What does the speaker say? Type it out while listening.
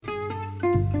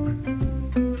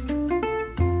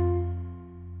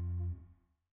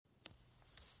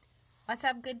What's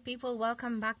up, good people?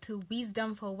 Welcome back to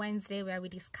Wisdom for Wednesday, where we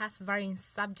discuss varying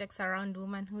subjects around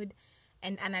womanhood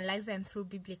and analyze them through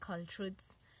biblical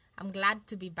truths. I'm glad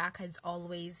to be back as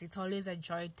always. It's always a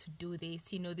joy to do this.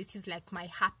 This is like my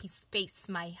happy space,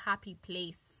 my happy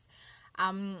place.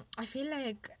 I feel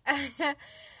like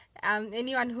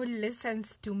anyone who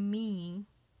listens to me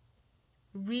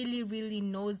really, really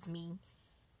knows me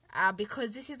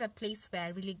because this is a place where I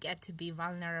really get to be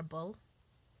vulnerable.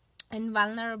 And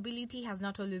vulnerability has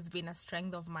not always been a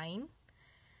strength of mine.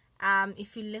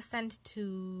 If you listened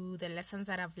to the lessons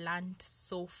that I've learned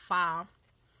so far,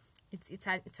 it's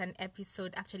an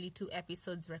episode, actually 2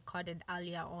 episodes recorded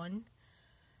earlier on.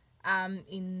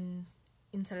 In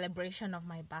celebration of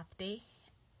my birthday,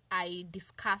 I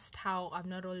discussed how I've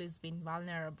not always been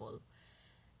vulnerable,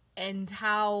 and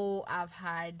how I've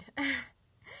had,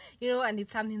 and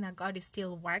it's something that God is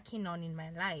still working on in my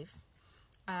life.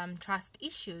 Trust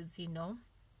issues,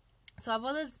 So I've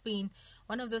always been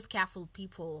one of those careful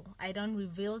people. I don't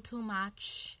reveal too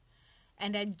much,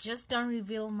 and I just don't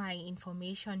reveal my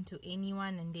information to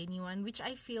anyone, which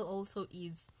I feel also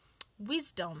is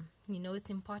wisdom. It's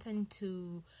important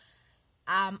to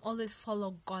always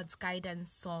follow God's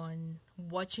guidance on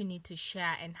what you need to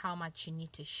share and how much you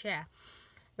need to share.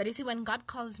 But you see, when God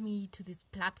calls me to this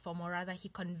platform, or rather He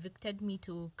convicted me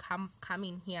to come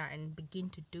in here and begin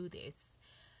to do this,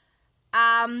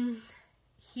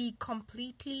 He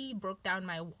completely broke down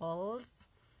my walls,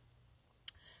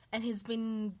 and He's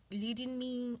been leading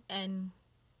me and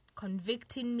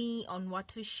convicting me on what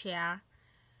to share.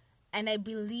 And I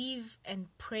believe and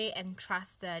pray and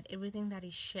trust that everything that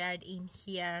is shared in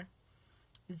here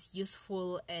is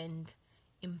useful and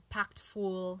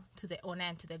impactful to the honor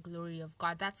and to the glory of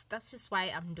God. That's just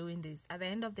why I'm doing this. At the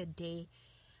end of the day,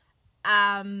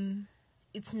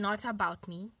 it's not about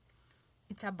me.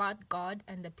 It's about God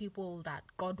and the people that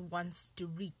God wants to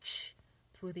reach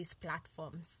through this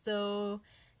platform. So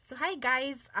hi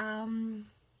guys.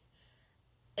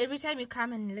 Every time you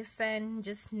come and listen,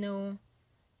 just know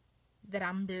that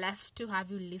I'm blessed to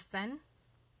have you listen.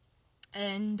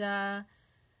 And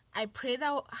I pray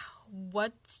that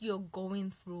what you're going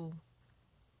through,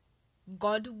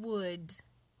 God would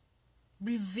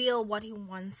reveal what He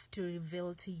wants to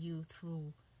reveal to you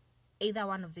through either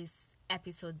one of these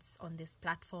episodes on this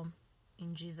platform,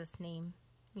 in Jesus' name.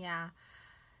 Yeah.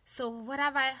 So what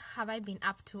have I been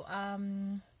up to?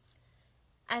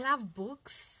 I love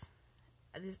books.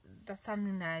 That's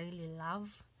something that I really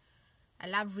love. I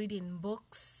love reading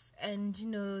books, and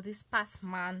this past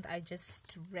month I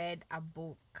just read a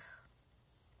book,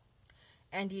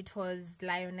 and it was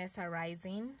Lioness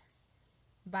Arising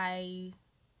by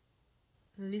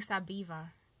Lisa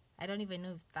Beaver. I don't even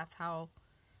know if that's how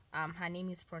her name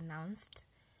is pronounced,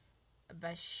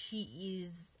 but she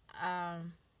is a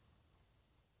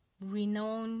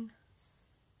renowned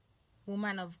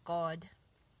woman of God.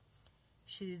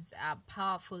 She's a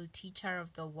powerful teacher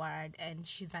of the word, and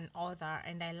she's an author,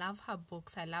 and I love her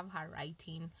books. I love her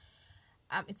writing.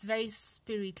 It's very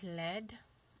spirit-led,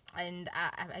 and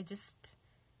I just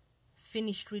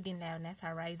finished reading Lioness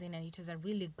Arising, and it was a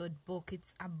really good book.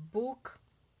 It's a book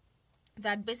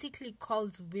that basically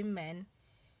calls women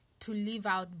to live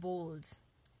out bold.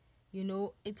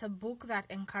 It's a book that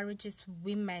encourages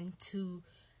women to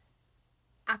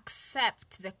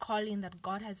accept the calling that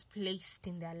God has placed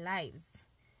in their lives.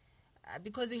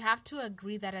 Because we have to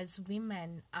agree that as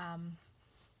women,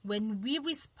 when we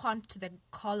respond to the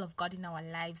call of God in our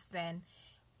lives, then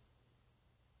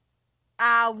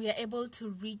we are able to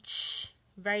reach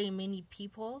very many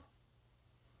people,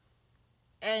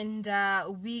 and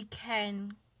we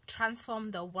can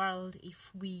transform the world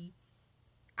if we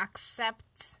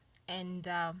accept and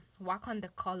work on the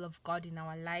call of God in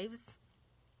our lives.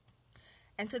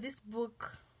 And so this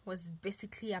book was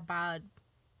basically about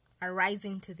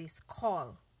arising to this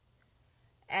call,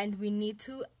 and we need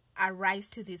to arise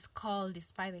to this call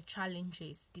despite the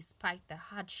challenges, despite the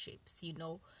hardships,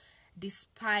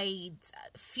 despite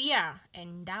fear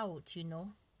and doubt,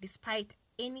 despite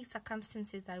any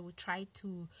circumstances that would try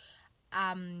to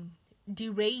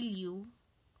derail you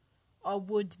or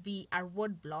would be a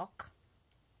roadblock.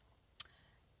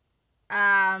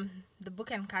 The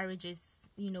book encourages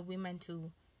women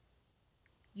to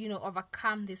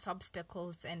overcome these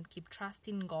obstacles and keep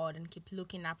trusting God and keep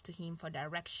looking up to Him for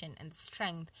direction and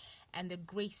strength and the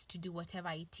grace to do whatever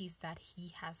it is that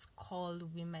He has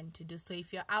called women to do. So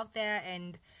if you're out there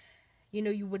and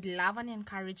you would love an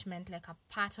encouragement, like a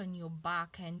pat on your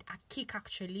back and a kick,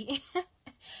 actually,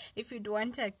 if you'd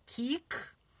want a kick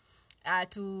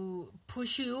to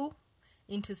push you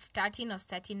into starting or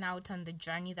setting out on the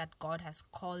journey that God has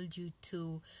called you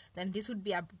to, then this would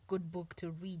be a good book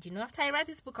to read. After I read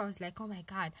this book, I was like, oh my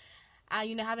God, I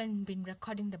haven't been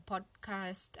recording the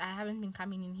podcast. I haven't been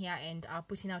coming in here and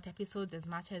putting out episodes as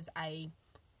much as I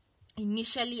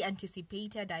initially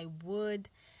anticipated I would.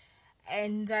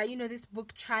 And this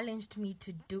book challenged me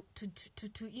to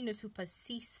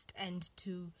persist and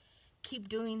to keep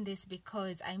doing this,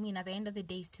 because at the end of the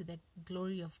day, it's to the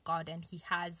glory of God, and He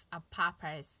has a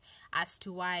purpose as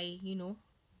to why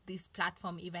this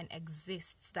platform even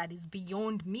exists that is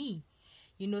beyond me.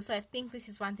 So I think this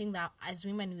is one thing that as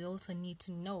women we also need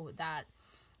to know, that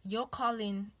your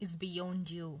calling is beyond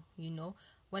you.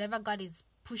 Whatever God is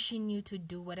pushing you to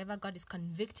do, whatever God is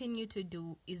convicting you to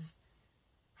do,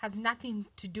 has nothing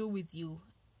to do with you,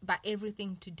 but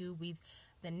everything to do with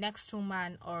the next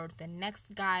woman or the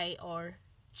next guy or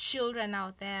children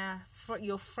out there, for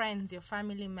your friends, your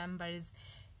family members.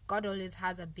 God always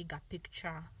has a bigger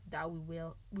picture that we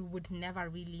would never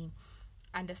really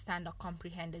understand or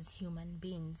comprehend as human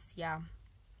beings.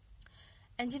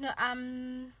 And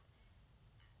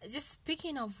just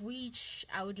speaking of which,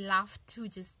 I would love to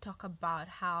just talk about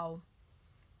how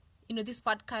this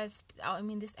podcast,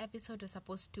 this episode was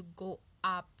supposed to go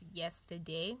up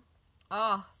yesterday.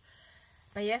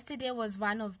 But yesterday was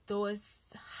one of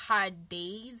those hard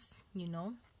days.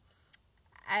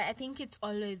 I think it's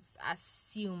always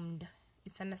assumed,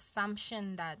 it's an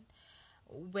assumption that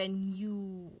when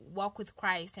you walk with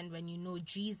Christ and when you know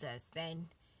Jesus, then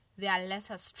there are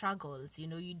lesser struggles.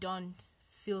 You don't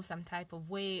feel some type of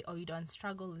way, or you don't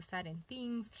struggle with certain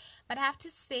things. But I have to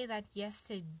say that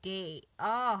yesterday,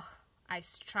 I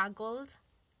struggled.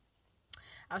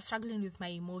 I was struggling with my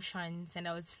emotions, and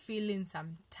I was feeling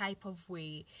some type of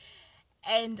way,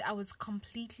 and I was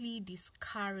completely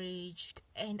discouraged,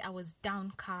 and I was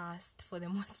downcast for the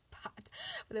most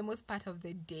part of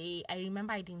the day. I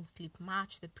remember I didn't sleep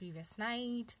much the previous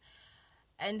night,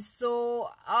 and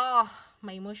so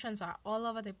my emotions were all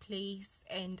over the place,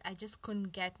 and I just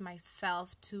couldn't get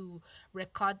myself to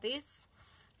record this,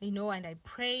 and I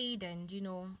prayed, and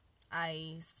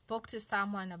I spoke to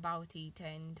someone about it,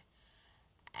 and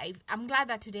I'm glad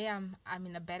that today I'm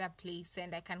in a better place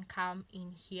and I can come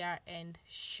in here and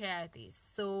share this.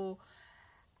 So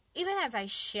even as I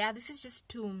share, this is just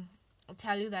to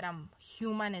tell you that I'm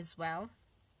human as well.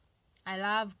 I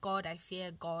love God, I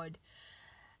fear God,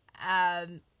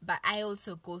 but I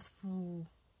also go through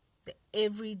the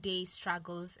everyday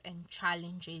struggles and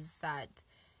challenges that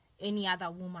any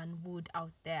other woman would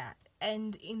out there.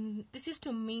 And this is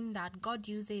to mean that God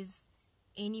uses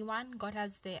anyone. God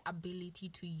has the ability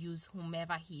to use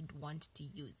whomever He'd want to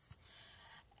use,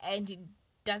 and it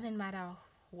doesn't matter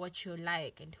what you're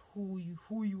like and who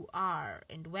you are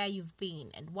and where you've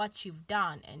been and what you've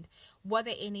done and what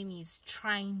the enemy is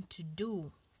trying to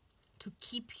do to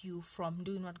keep you from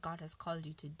doing what God has called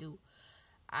you to do.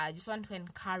 I just want to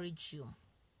encourage you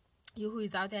who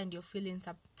is out there and you're feeling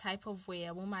some type of way,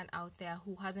 a woman out there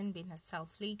who hasn't been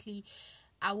herself lately,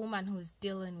 a woman who's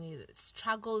dealing with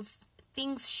struggles,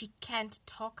 things she can't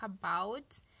talk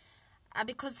about.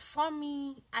 Because for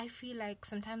me, I feel like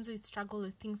sometimes we struggle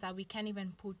with things that we can't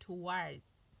even put to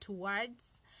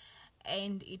words,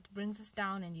 and it brings us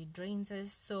down and it drains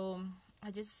us. So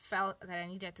I just felt that I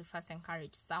needed to first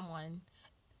encourage someone,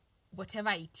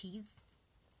 whatever it is,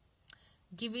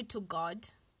 give it to God,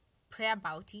 pray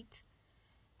about it,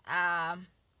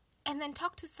 and then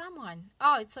talk to someone.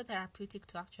 It's so therapeutic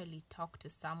to actually talk to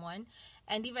someone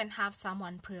and even have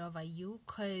someone pray over you,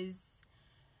 because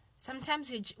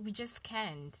sometimes we just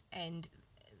can't, and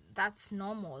that's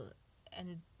normal,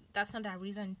 and that's not a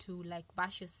reason to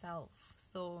bash yourself.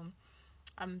 So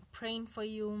I'm praying for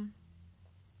you.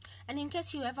 And in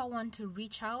case you ever want to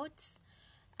reach out,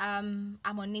 I'm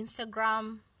on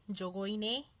Instagram,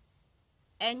 Njoguini,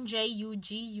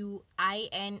 NJUGUINI_.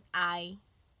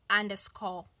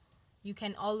 You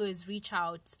can always reach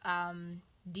out,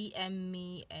 DM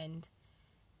me, and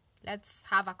let's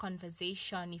have a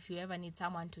conversation if you ever need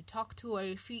someone to talk to, or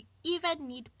if you even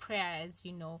need prayers.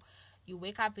 You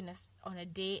wake up on a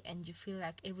day and you feel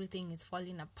like everything is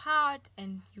falling apart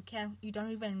and you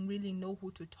don't even really know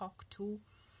who to talk to.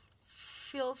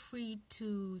 Feel free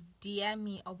to DM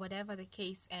me or whatever the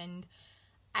case, and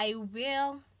I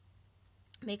will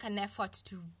make an effort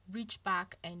to reach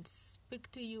back and speak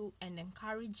to you and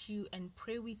encourage you and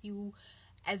pray with you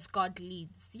as God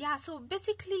leads. So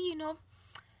basically,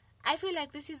 I feel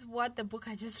like this is what the book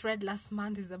I just read last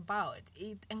month is about.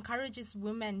 It encourages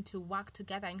women to work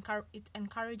together. It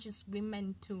encourages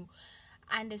women to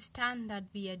understand that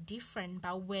we are different,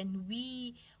 but when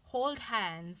we hold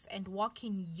hands and walk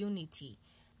in unity,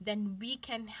 then we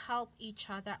can help each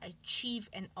other achieve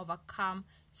and overcome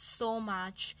so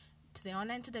much, to the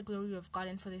honor and to the glory of God,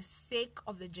 and for the sake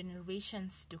of the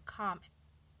generations to come,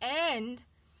 and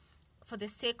for the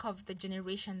sake of the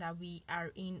generation that we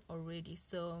are in already.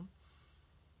 So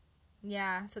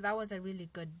yeah, so that was a really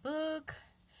good book.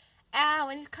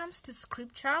 When it comes to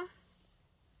scripture,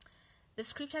 the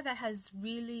scripture that has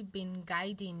really been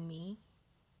guiding me,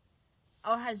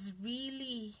 or has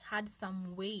really had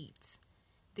some weight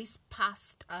this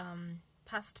past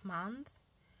month,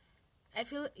 I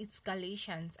feel it's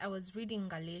Galatians. I was reading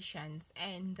Galatians,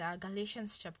 and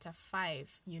Galatians chapter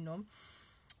 5,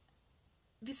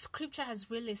 this scripture has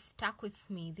really stuck with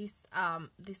me, this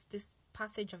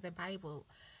passage of the Bible,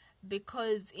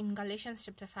 because in Galatians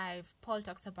chapter 5, Paul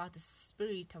talks about the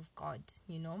Spirit of God,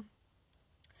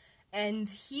 and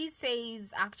he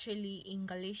says, actually, in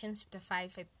Galatians chapter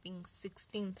 5, I think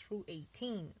 16 through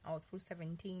 18 or through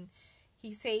 17,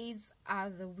 he says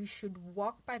that we should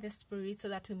walk by the Spirit so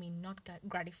that we may not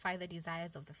gratify the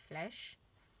desires of the flesh.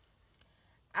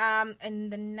 And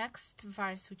the next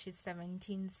verse, which is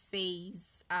 17,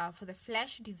 says, for the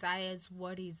flesh desires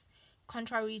what is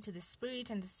contrary to the Spirit,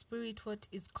 and the Spirit what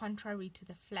is contrary to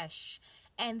the flesh.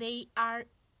 And they are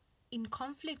in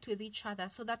conflict with each other,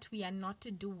 so that we are not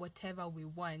to do whatever we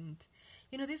want.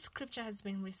 This scripture has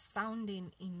been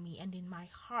resounding in me and in my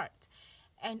heart,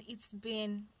 and it's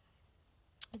been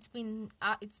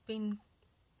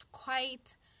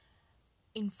quite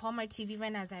informative,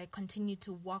 even as I continue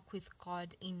to walk with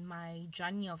God in my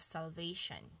journey of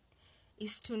salvation,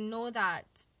 is to know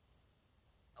that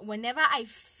whenever I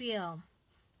feel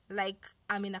like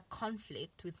I'm in a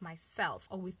conflict with myself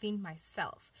or within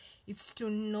myself, it's to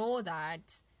know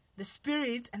that the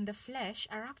spirit and the flesh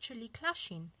are actually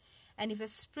clashing. And if the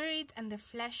spirit and the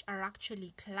flesh are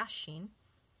actually clashing,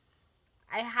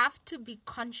 I have to be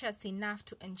conscious enough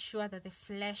to ensure that the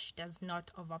flesh does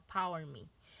not overpower me.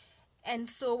 And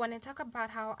so when I talk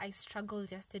about how I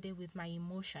struggled yesterday with my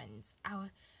emotions,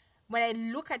 when I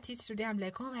look at it today, I'm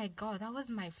like, oh my God, that was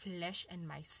my flesh and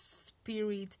my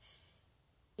spirit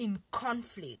in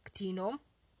conflict,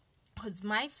 because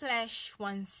my flesh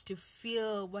wants to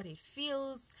feel what it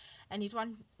feels, and it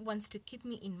wants to keep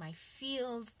me in my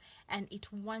feels, and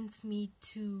it wants me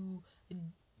to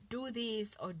do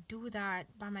this or do that,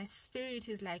 but my spirit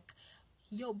is like,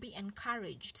 yo, be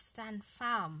encouraged, stand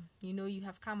firm, you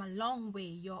have come a long way,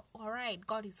 you're all right,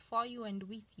 God is for you and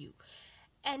with you.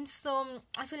 And so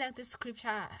I feel like this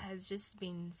scripture has just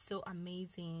been so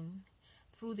amazing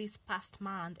through this past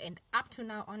month, and up to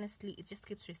now, honestly, it just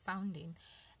keeps resounding.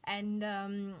 And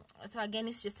so again,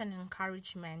 it's just an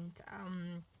encouragement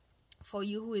for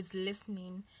you who is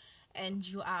listening, and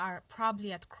you are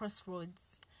probably at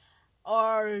crossroads,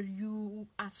 or you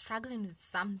are struggling with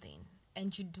something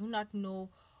and you do not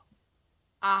know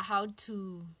how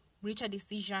to reach a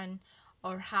decision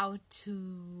or how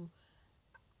to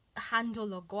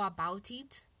handle or go about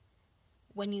it.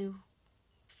 When you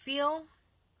feel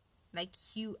like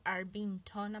you are being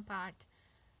torn apart,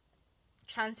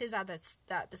 chances are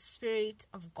that the Spirit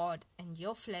of God and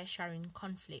your flesh are in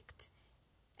conflict.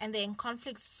 And they're in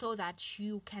conflict so that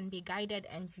you can be guided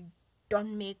and you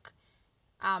don't make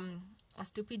a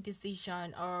stupid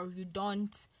decision, or you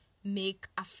don't make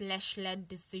a flesh-led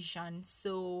decision.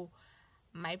 So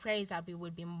my prayer is that we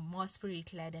would be more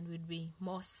spirit-led and we'd be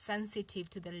more sensitive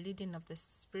to the leading of the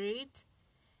Spirit,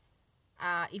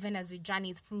 even as we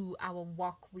journey through our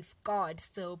walk with God.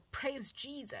 So praise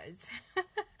Jesus.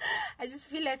 I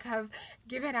just feel like I've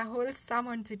given a whole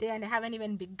sermon today and I haven't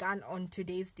even begun on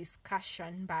today's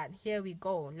discussion, but here we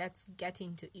go. Let's get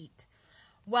into it.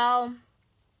 Well,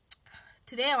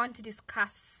 today I want to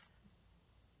discuss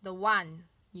the one,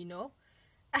 we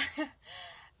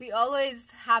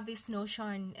always have this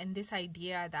notion and this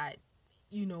idea that,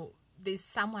 there's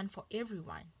someone for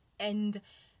everyone. And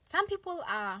some people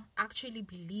are actually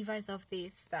believers of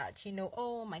this, that,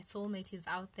 oh, my soulmate is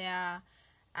out there,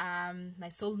 my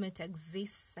soulmate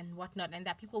exists and whatnot. And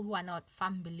there are people who are not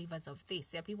firm believers of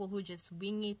this. There are people who just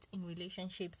wing it in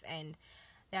relationships, and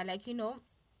they're like,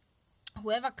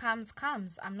 whoever comes.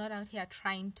 I'm not out here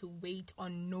trying to wait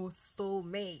on no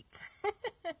soulmate.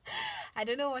 I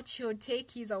don't know what your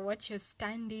take is or what your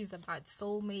stand is about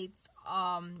soulmates,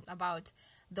 about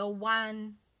the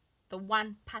one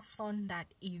person that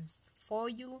is for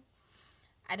you.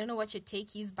 I don't know what your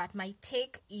take is, but my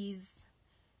take is,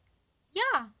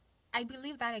 yeah, I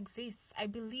believe that exists. I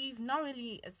believe not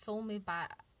really a soulmate,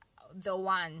 but the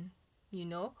one,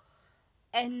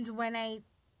 And when I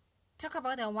talk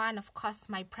about the one, of course,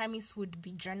 my premise would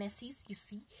be Genesis. You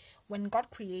see, when God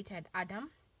created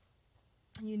Adam,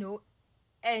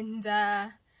 and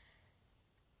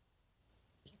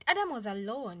Adam was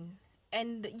alone.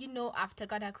 And after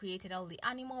God had created all the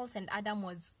animals and Adam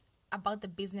was about the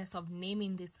business of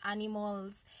naming these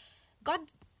animals, God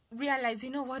realized,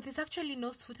 what, there's actually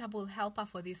no suitable helper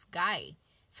for this guy.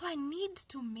 So I need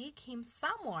to make him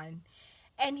someone.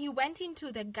 And he went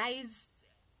into the guy's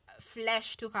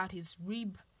flesh, took out his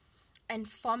rib, and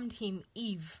formed him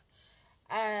Eve.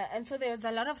 And so there was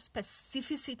a lot of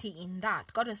specificity in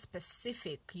that. God was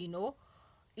specific,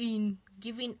 in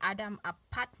giving Adam a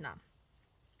partner.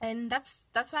 And that's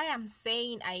why I'm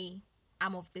saying I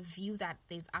am of the view that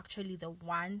there's actually the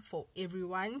one for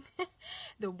everyone,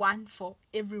 the one for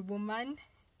every woman,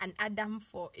 an Adam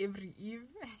for every Eve.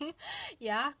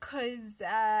 Yeah, because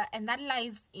and that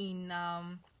lies in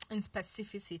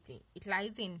specificity. It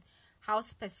lies in how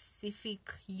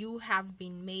specific you have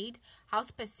been made, how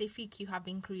specific you have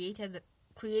been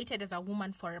created as a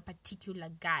woman for a particular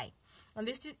guy. And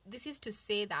this is to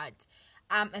say that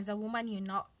as a woman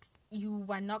you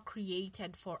were not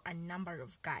created for a number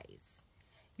of guys.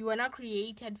 You were not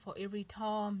created for every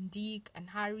Tom, Dick,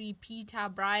 and Harry, Peter,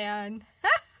 Brian,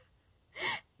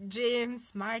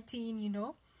 James, Martin,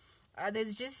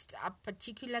 there's just a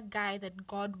particular guy that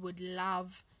God would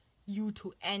love you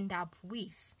to end up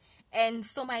with. And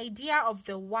so my idea of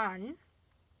the one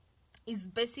is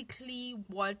basically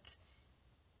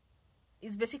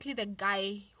the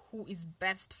guy who is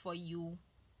best for you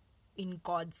in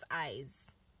God's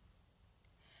eyes.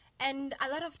 And a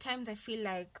lot of times I feel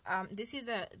like this is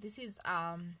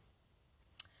a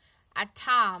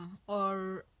term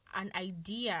or an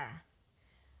idea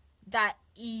that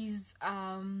is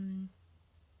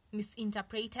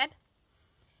misinterpreted,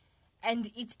 and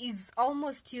it is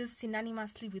almost used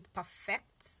synonymously with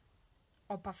perfect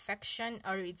or perfection,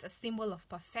 or it's a symbol of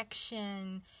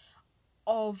perfection,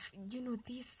 of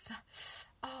this.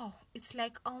 It's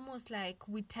like almost like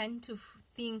we tend to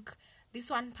think this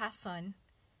one person,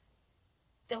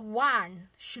 the one,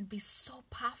 should be so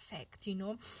perfect.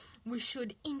 We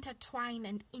should intertwine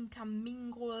and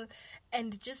intermingle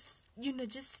and just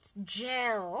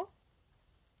gel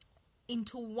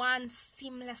into one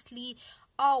seamlessly.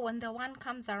 When the one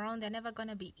comes around, there are never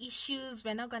gonna be issues.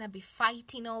 We're not gonna be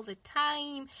fighting all the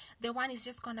time. The one is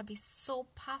just gonna be so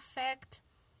perfect.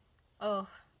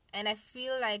 And I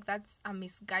feel like that's a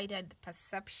misguided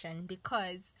perception,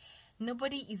 because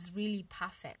nobody is really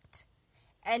perfect.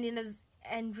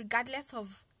 And regardless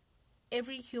of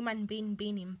every human being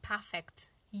being imperfect,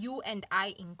 you and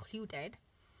I included,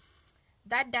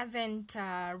 that doesn't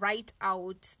write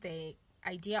out the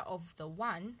idea of the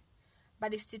one,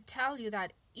 but it's to tell you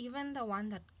that even the one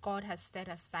that God has set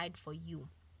aside for you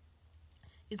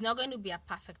is not going to be a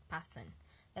perfect person.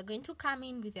 They're going to come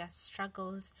in with their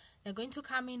struggles. They're going to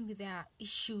come in with their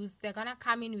issues. They're going to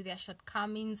come in with their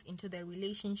shortcomings into their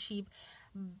relationship.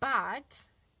 But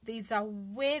there's a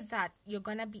way that you're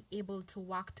going to be able to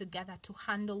work together to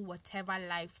handle whatever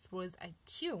life throws at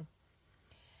you.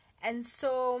 And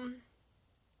so,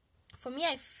 for me,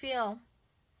 I feel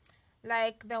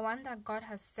like the one that God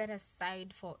has set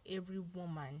aside for every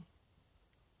woman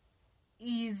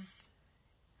is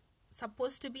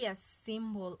supposed to be a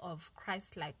symbol of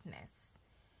Christ-likeness.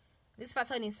 This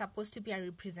person is supposed to be a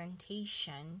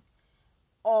representation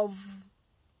of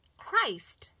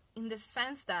Christ, in the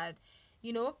sense that,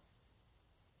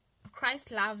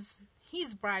 Christ loves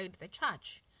his bride, the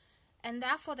church. And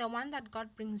therefore, the one that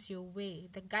God brings your way,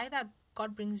 the guy that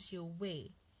God brings your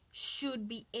way, should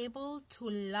be able to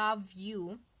love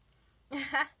you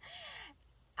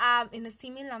in a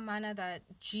similar manner that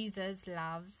Jesus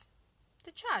loves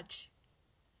the church.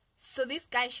 So this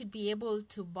guy should be able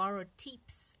to borrow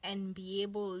tips and be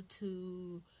able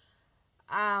to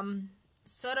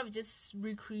sort of just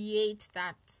recreate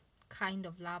that kind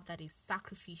of love that is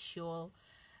sacrificial,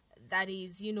 that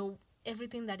is,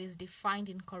 everything that is defined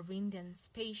in Corinthians: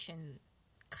 patient,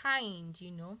 kind,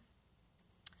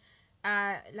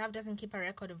 love doesn't keep a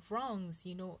record of wrongs,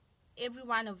 every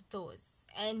one of those.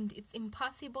 And it's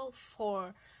impossible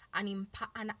for an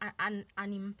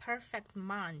imperfect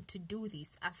man to do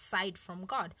this aside from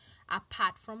God,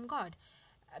 apart from God.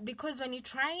 Because when you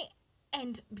try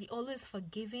and be always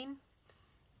forgiving,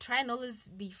 try and always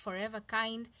be forever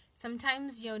kind,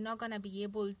 sometimes you're not going to be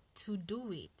able to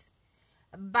do it.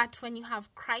 But when you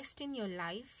have Christ in your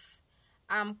life,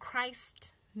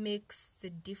 Christ makes the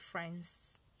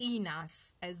difference in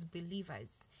us as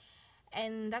believers.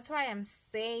 And that's why I'm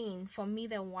saying, for me,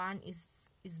 the one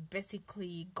is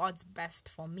basically God's best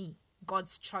for me,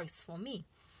 God's choice for me.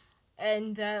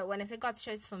 And when I say God's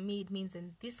choice for me, it means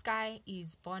that this guy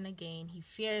is born again, he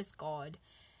fears God,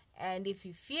 And if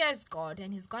he fears God,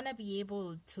 then he's gonna be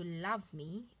able to love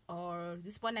me, or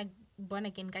this born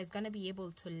again guy is gonna be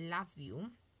able to love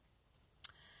you.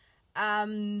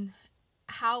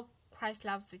 How Christ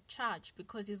loves the church,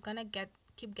 because he's gonna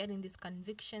keep getting these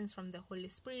convictions from the Holy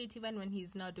Spirit even when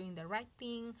he's not doing the right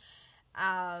thing,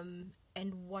 and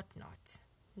whatnot.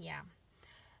 Yeah.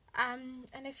 And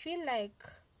I feel like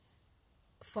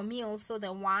for me also,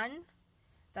 the one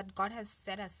that God has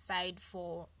set aside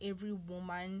for every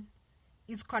woman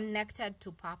is connected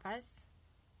to purpose.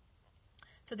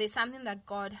 So there's something that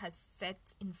God has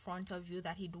set in front of you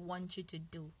that he'd want you to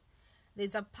do.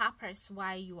 There's a purpose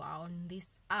why you are on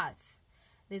this earth.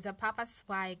 There's a purpose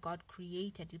why God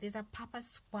created you. There's a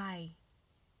purpose why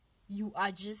you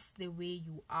are just the way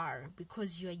you are,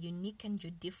 because you are unique and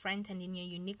you're different, and in your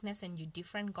uniqueness and you're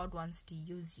different, God wants to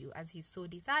use you as he so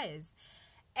desires.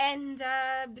 And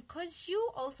because you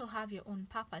also have your own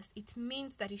purpose, it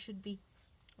means that you should be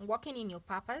walking in your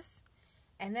purpose.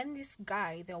 And then this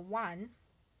guy, the one,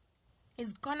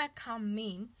 is gonna come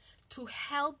in to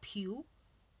help you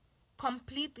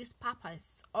complete this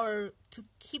purpose, or to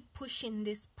keep pushing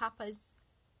this purpose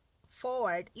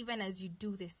forward, even as you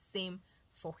do the same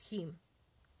for him.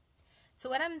 So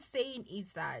what I'm saying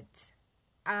is that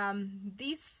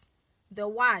the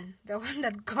one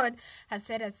that God has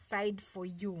set aside for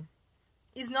you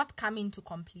is not coming to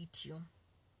complete you.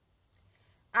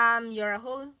 You're a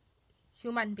whole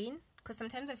human being, because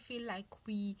sometimes I feel like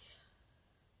we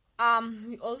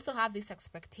also have this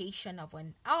expectation of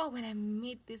when I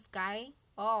meet this guy,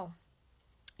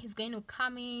 he's going to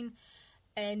come in,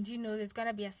 and there's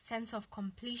gonna be a sense of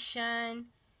completion.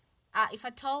 If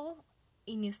at all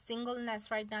in your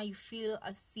singleness right now you feel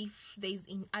as if there's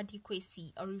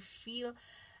inadequacy, or you feel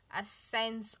a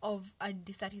sense of a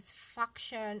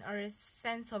dissatisfaction or a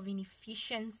sense of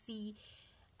inefficiency,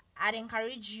 I'd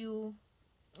encourage you,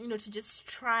 to just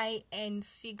try and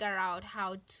figure out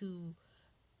how to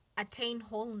attain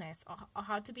wholeness, or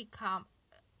how to become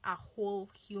a whole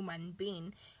human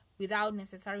being without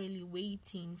necessarily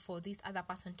waiting for this other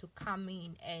person to come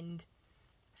in and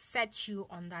set you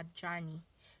on that journey.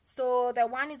 So the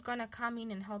one is gonna come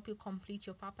in and help you complete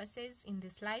your purposes in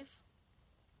this life,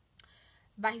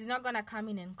 but he's not gonna come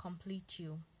in and complete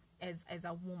you as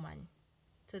a woman.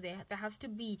 So there has to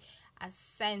be a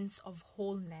sense of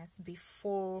wholeness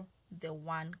before the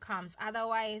one comes.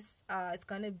 Otherwise, it's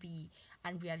gonna be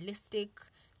unrealistic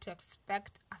to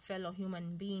expect a fellow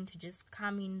human being to just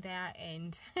come in there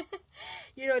and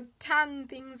turn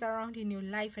things around in your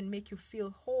life and make you feel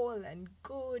whole and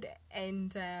good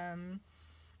and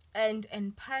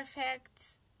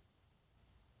perfect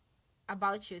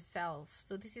about yourself.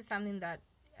 So this is something that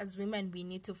as women we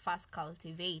need to first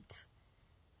cultivate,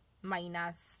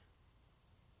 minus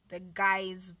the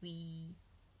guys we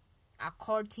are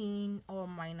courting, or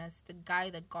minus the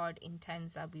guy that God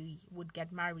intends that we would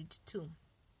get married to.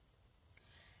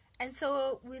 And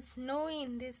so with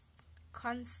knowing this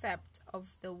concept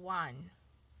of the one,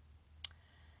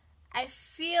 I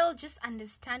feel just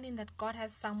understanding that God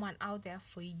has someone out there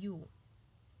for you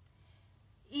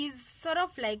is sort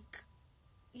of like,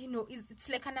 it's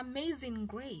like an amazing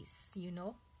grace,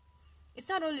 It's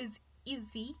not always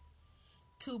easy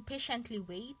to patiently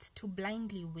wait, to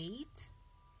blindly wait,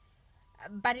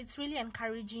 but it's really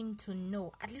encouraging to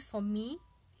know, at least for me,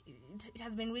 it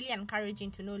has been really encouraging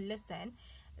to know, listen,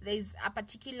 there's a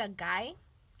particular guy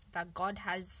that God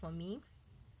has for me,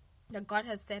 that God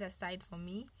has set aside for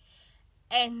me,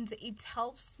 and it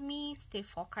helps me stay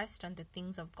focused on the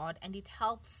things of God, and it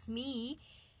helps me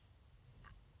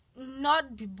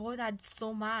not be bothered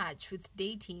so much with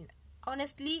dating.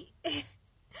 Honestly,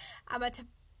 I'm at a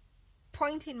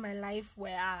point in my life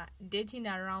where dating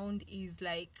around is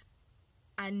like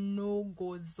a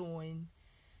no-go zone.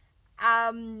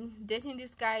 Dating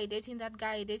this guy, dating that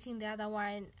guy, dating the other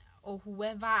one, or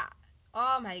whoever.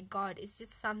 Oh my God, it's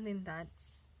just something that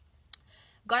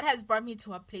God has brought me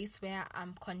to a place where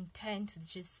I'm content with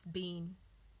just being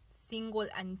single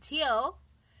until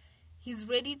he's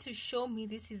ready to show me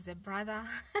this is a brother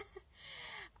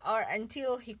or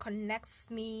until he connects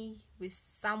me with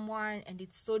someone and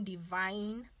it's so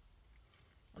divine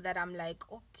that I'm like,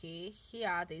 okay,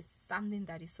 here there's something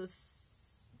that is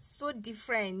so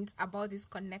different about this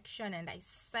connection, and I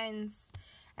sense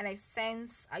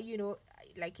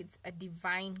like it's a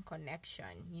divine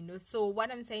connection, So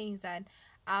what I'm saying is that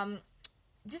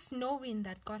just knowing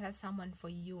that God has someone for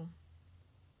you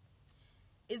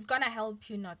is gonna help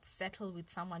you not settle with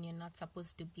someone you're not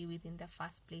supposed to be with in the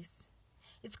first place.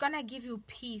 It's gonna give you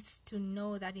peace to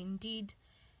know that indeed,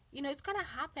 it's gonna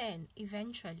happen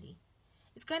eventually.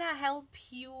 It's gonna help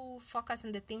you focus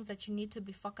on the things that you need to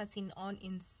be focusing on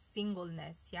in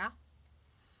singleness, yeah?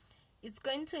 It's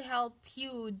going to help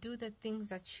you do the things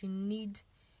that you need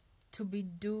to be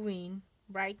doing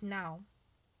right now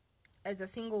as a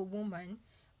single woman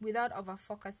without over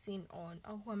focusing on,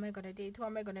 oh, who am I gonna date?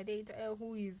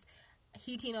 Who is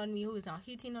hitting on me? Who is not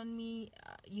hitting on me?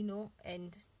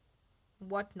 And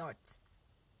whatnot.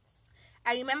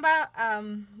 I remember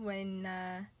when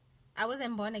I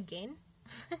wasn't born again,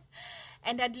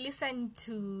 and I'd listened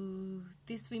to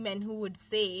these women who would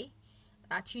say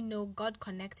that, God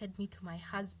connected me to my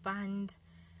husband.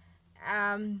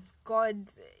 God,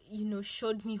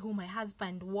 showed me who my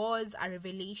husband was, a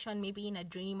revelation, maybe in a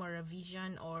dream or a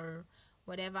vision or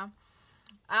whatever.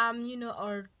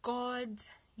 Or God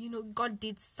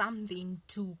did something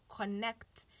to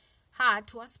connect her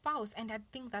to a spouse, and I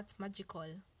think that's magical.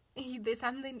 There's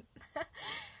something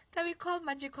that we call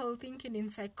magical thinking in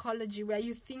psychology, where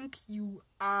you think you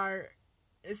are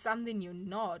something you're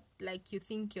not. Like, you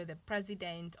think you're the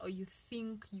president, or you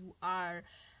think you are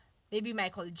maybe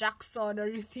Michael Jackson, or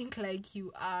you think like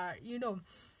you are,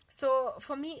 So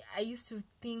for me, I used to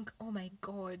think, oh my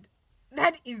God,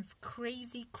 that is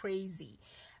crazy.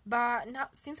 But now,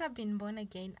 since I've been born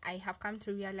again, I have come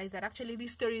to realize that actually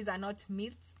these stories are not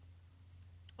myths.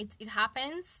 It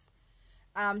happens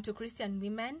to Christian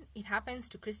women, it happens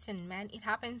to Christian men, it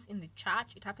happens in the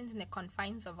church, it happens in the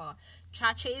confines of our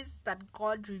churches, that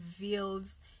God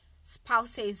reveals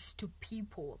spouses to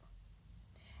people.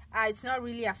 It's not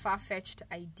really a far-fetched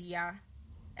idea,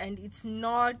 and it's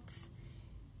not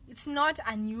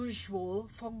unusual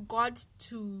for God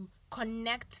to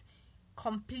connect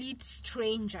complete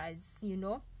strangers,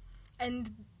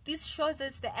 and this shows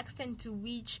us the extent to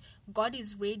which God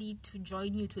is ready to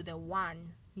join you to the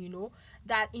one,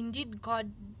 that indeed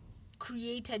God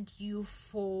created you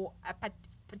for a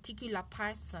particular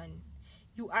person.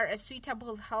 You are a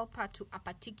suitable helper to a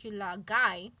particular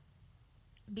guy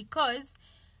because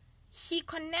he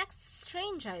connects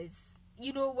strangers.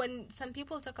 When some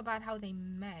people talk about how they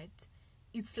met,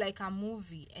 it's like a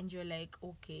movie, and you're like,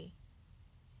 okay.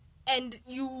 And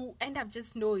you end up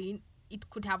just knowing it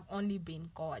could have only been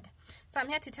God. So I'm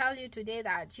here to tell you today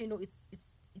that,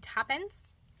 it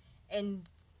happens, and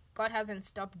God hasn't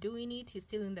stopped doing it. He's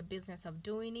still in the business of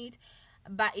doing it.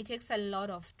 But it takes a lot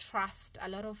of trust, a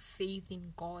lot of faith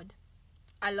in God,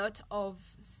 a lot of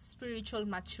spiritual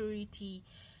maturity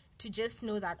to just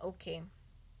know that, okay,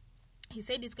 He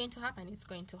said it's going to happen, it's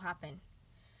going to happen.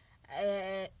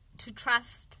 To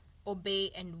trust,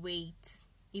 obey, and wait,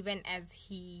 even as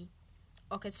He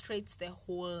orchestrates the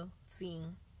whole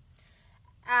thing.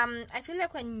 I feel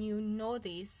like when you know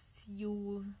this,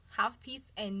 you have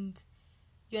peace, and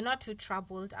you're not too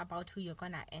troubled about who you're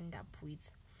gonna end up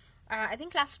with. I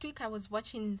think last week I was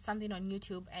watching something on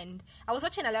YouTube, and I was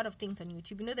watching a lot of things on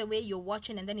YouTube. The way you're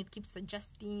watching, and then it keeps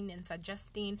suggesting,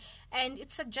 and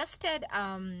it suggested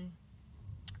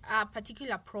a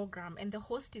particular program, and the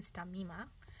host is Tamima.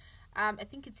 I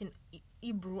think it's in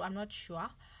Hebrew, I'm not sure.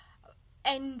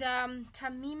 And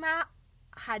Tamima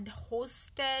had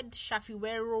hosted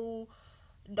Shafiwero,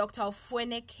 Dr.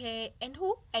 Ofweneke, and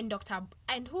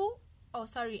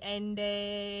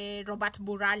Robert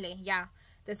Burale, yeah,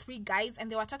 the three guys, and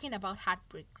they were talking about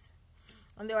heartbreaks,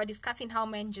 and they were discussing how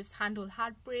men just handle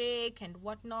heartbreak and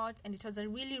whatnot, and it was a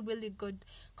really, really good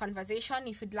conversation.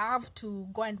 If you'd love to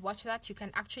go and watch that, you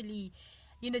can actually,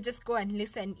 just go and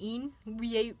listen in.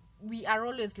 We are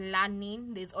always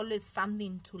learning. There's always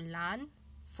something to learn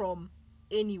from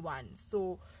anyone.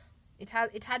 So it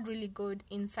had really good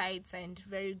insights and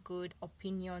very good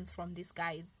opinions from these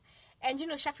guys. And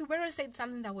Shafiwero said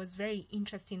something that was very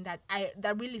interesting that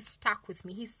really stuck with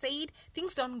me. He said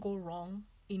things don't go wrong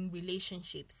in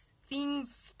relationships.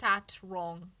 Things start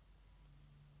wrong.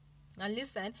 Now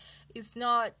listen, it's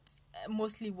not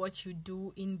mostly what you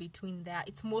do in between there.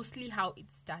 It's mostly how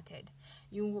it started.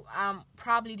 You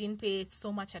probably didn't pay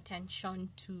so much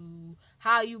attention to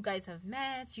how you guys have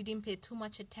met. You didn't pay too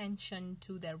much attention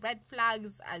to the red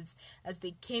flags as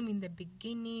they came in the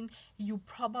beginning. You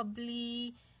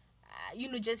probably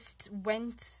just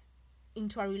went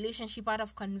into a relationship out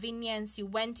of convenience. You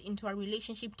went into a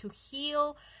relationship to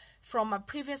heal from a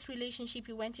previous relationship.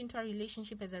 You went into a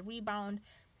relationship as a rebound.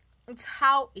 It's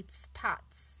how it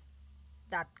starts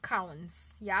that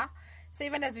counts, yeah? So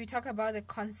even as we talk about the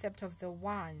concept of the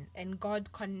one, and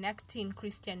God connecting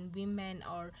Christian women,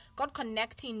 or God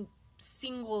connecting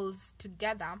singles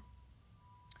together,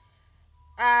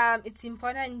 it's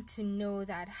important to know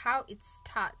that how it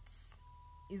starts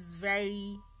is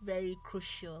very, very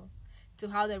crucial to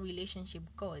how the relationship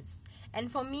goes.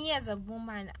 And for me as a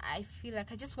woman, I feel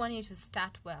like I just want you to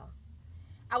start well.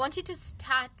 I want you to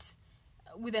start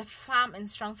with a firm and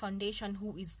strong foundation,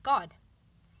 who is God.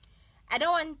 I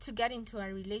don't want to get into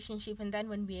a relationship and then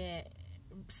when we're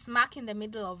smack in the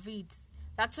middle of it,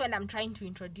 that's when I'm trying to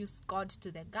introduce God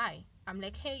to the guy. I'm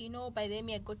like, hey, by the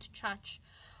way, I go to church,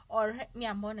 or me,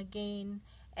 I'm born again,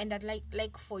 and I'd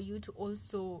like for you to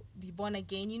also be born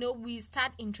again. We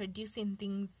start introducing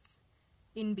things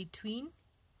in between,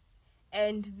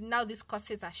 and now this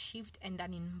causes a shift and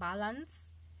an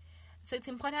imbalance. So it's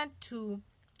important to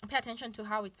pay attention to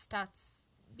how it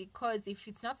starts, because if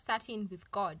it's not starting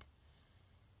with God,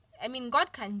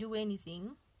 God can do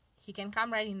anything. He can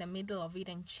come right in the middle of it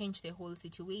and change the whole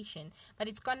situation. But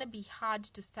it's going to be hard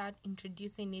to start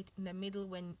introducing it in the middle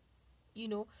when,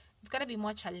 it's going to be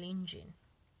more challenging.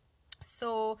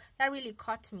 So that really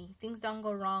caught me. Things don't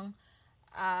go wrong.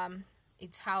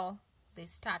 It's how they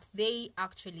start. They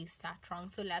actually start wrong.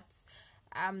 So let's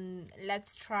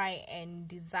try and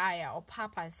desire or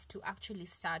purpose to actually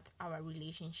start our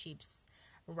relationships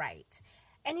right.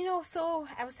 And so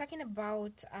I was talking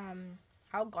about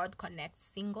how God connects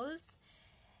singles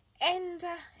and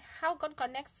how God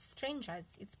connects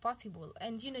strangers. It's possible.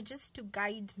 And just to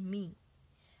guide me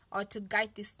or to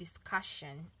guide this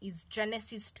discussion is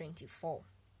Genesis 24.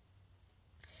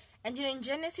 And in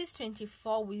Genesis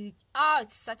 24,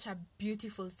 it's such a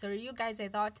beautiful story. You guys, I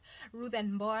thought Ruth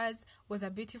and Boaz was a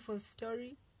beautiful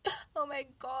story. Oh my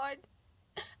God.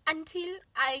 Until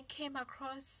I came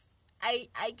across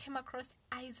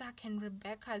Isaac and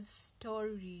Rebecca's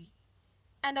story.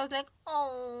 And I was like,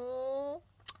 oh.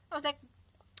 I was like,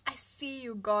 I see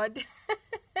you, God.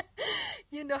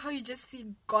 You know how you just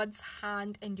see God's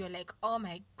hand and you're like, oh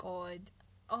my God,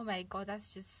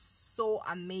 that's just so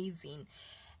amazing.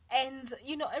 And,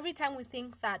 every time we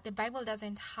think that the Bible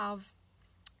doesn't have,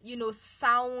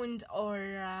 sound or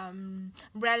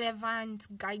relevant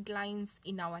guidelines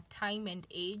in our time and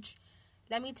age,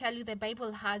 let me tell you, the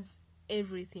Bible has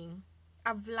everything.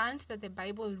 I've learned that the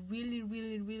Bible really,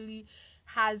 really, really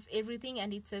has everything,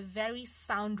 and it's a very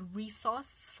sound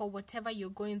resource for whatever you're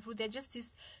going through. There are just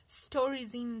these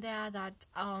stories in there that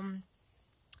are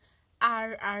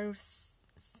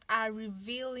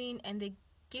revealing, and they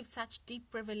give such deep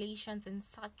revelations and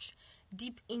such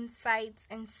deep insights.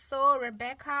 And so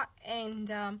Rebecca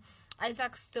and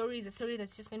Isaac's story is a story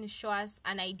that's just going to show us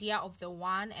an idea of the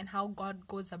one and how God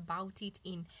goes about it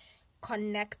in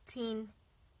connecting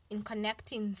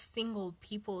single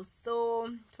people.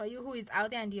 So for you who is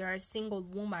out there and you're a single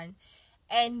woman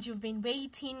and you've been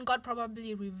waiting, God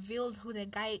probably revealed who the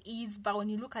guy is, but when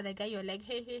you look at the guy, you're like,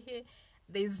 hey,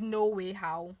 there's no way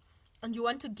how. And you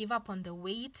want to give up on the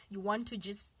wait. You want to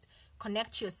just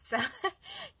connect yourself.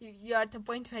 You're at a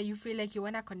point where you feel like you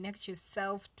want to connect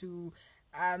yourself to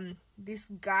this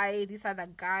other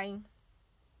guy.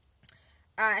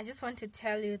 I just want to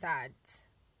tell you that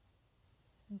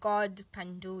God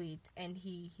can do it, and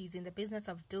he's in the business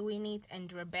of doing it,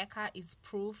 and Rebecca is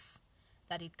proof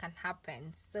that it can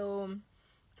happen. So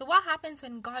what happens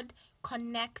when God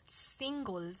connects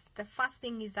singles? The first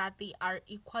thing is that they are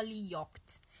equally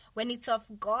yoked. When it's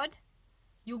of God,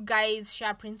 you guys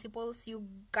share principles. You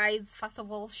guys, first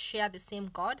of all, share the same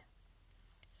God.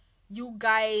 You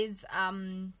guys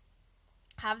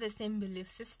have the same belief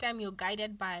system. You're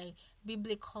guided by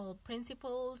biblical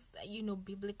principles.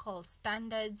 Biblical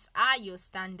standards are your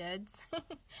standards.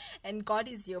 And God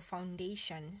is your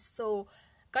foundation. So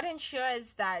God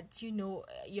ensures that,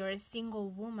 you're a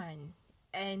single woman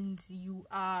and you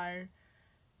are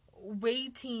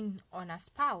waiting on a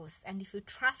spouse. And if you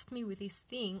trust me with this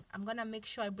thing, I'm going to make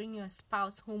sure I bring you a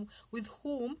spouse with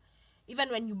whom, even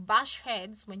when you bash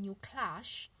heads, when you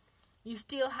clash, you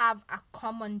still have a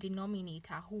common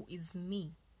denominator, who is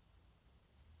me.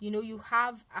 You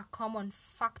have a common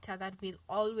factor that will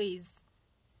always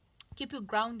keep you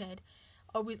grounded,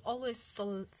 or will always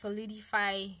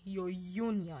solidify your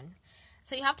union.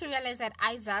 So you have to realize that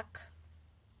Isaac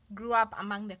grew up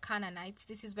among the Canaanites.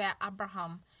 This is where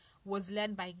Abraham was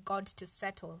led by God to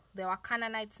settle. There were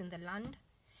Canaanites in the land.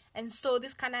 And so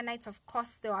these Canaanites, of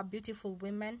course, they were beautiful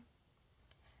women.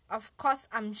 Of course,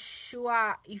 I'm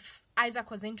sure if Isaac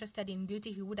was interested in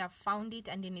beauty, he would have found it,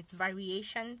 and in its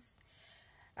variations.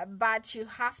 But you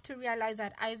have to realize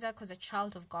that Isaac was a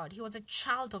child of God. He was a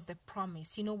child of the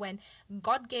promise. When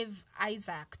God gave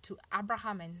Isaac to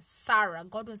Abraham and Sarah,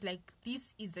 God was like,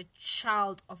 this is a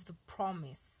child of the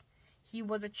promise. He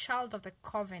was a child of the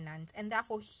covenant, and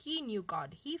therefore he knew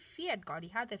God. He feared God. He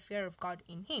had the fear of God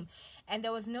in him. And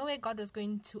there was no way God was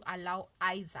going to allow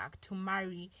Isaac to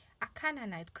marry a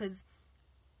Canaanite, because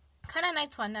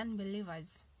Canaanites were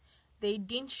non-believers. They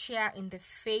didn't share in the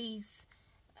faith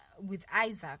with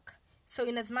Isaac. So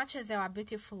in as much as they were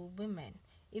beautiful women,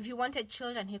 if he wanted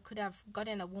children, he could have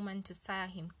gotten a woman to sire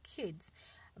him kids.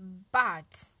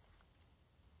 But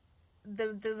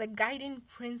the guiding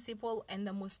principle and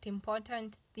the most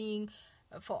important thing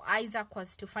for Isaac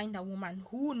was to find a woman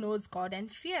who knows God and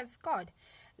fears God.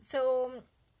 So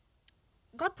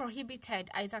God prohibited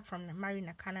Isaac from marrying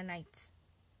a Canaanite.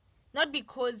 Not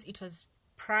because it was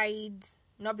pride,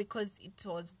 not because it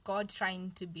was God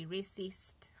trying to be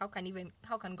racist. How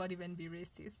can God even be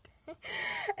racist?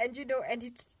 And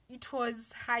it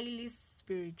was highly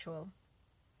spiritual.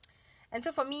 And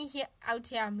so for me out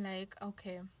here, I'm like,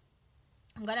 okay,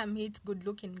 I'm gonna meet good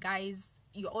looking guys.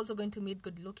 You're also going to meet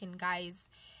good looking guys.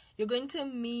 You're going to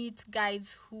meet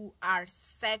guys who are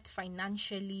set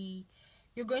financially.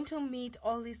 You're going to meet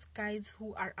all these guys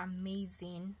who are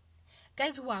amazing.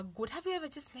 Guys who are good. Have you ever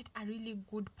just met a really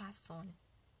good person?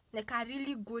 Like a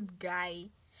really good guy.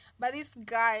 But this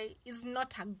guy is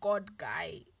not a God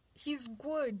guy. He's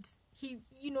good. He,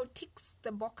 ticks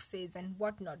the boxes and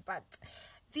whatnot. But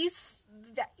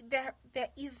there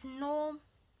is no...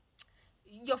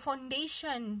 Your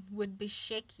foundation would be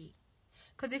shaky.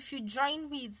 Because if you join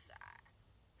with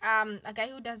a guy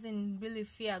who doesn't really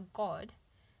fear God,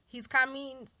 he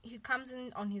comes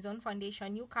in on his own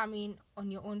foundation, you come in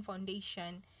on your own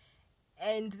foundation,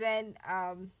 and then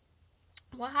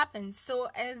what happens? So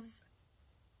as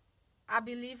a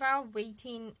believer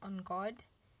waiting on God,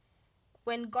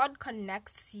 when God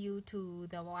connects you to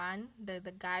the one,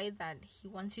 the guy that he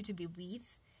wants you to be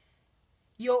with,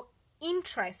 your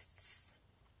interests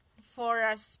for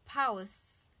a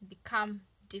spouse become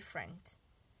different.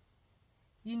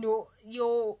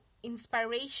 Your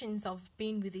inspirations of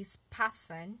being with this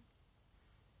person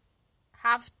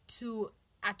have to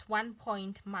at one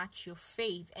point match your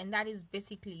faith, and that is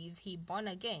basically, is he born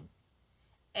again?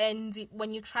 And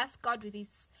when you trust God with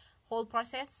this whole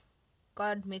process,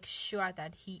 God makes sure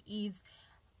that he is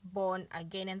born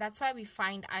again. And that's why we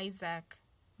find Isaac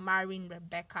marrying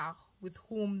Rebecca, with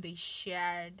whom they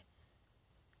shared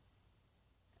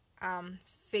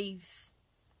faith.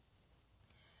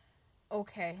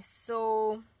 Okay,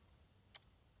 so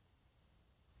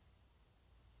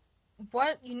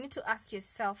what you need to ask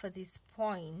yourself at this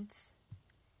point,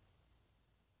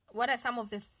 what are some of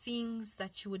the things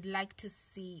that you would like to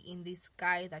see in this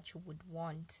guy that you would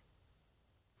want?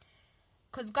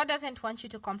 Because God doesn't want you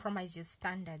to compromise your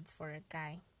standards for a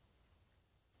guy.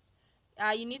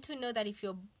 You need to know that if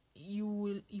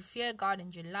you fear God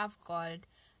and you love God,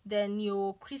 then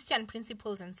your Christian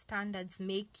principles and standards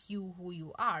make you who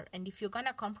you are. And if you're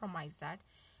gonna compromise that,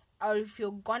 or if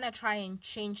you're gonna try and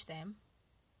change them,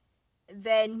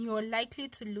 then you're likely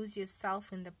to lose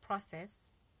yourself in the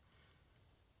process.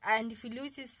 And if you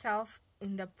lose yourself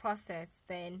in the process,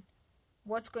 then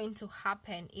what's going to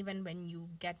happen even when you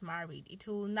get married? It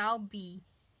will now be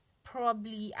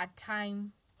probably a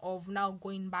time of now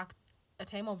going back, a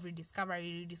time of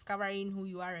rediscovering who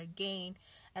you are again,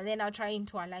 and then now trying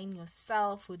to align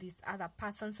yourself with this other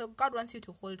person. So God wants you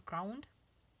to hold ground,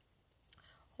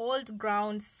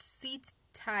 sit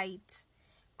tight,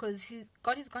 because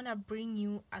God is gonna bring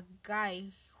you a guy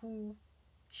who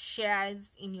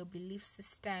shares in your belief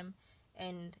system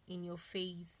and in your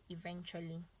faith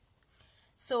eventually.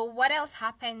 So what else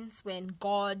happens when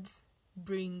God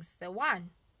brings the one?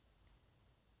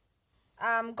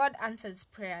 God answers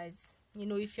prayers.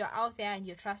 If you're out there and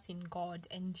you're trusting God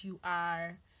and you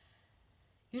are,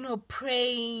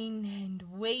 praying and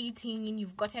waiting, and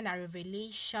you've gotten a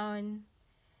revelation,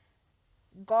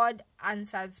 God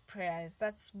answers prayers.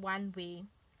 That's one way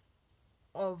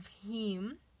of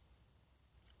him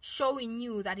showing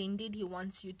you that indeed he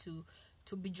wants you to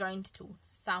be joined to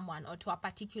someone or to a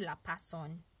particular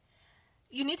person.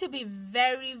 You need to be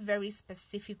very, very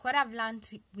specific. What I've learned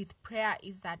with prayer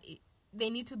is that they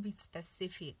need to be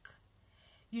specific.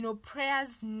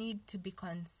 Prayers need to be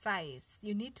concise.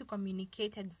 You need to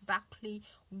communicate exactly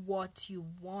what you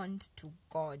want to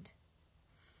God.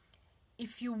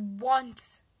 If you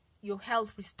want your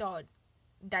health restored,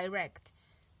 direct.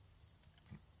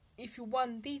 If you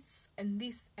want this and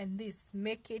this and this,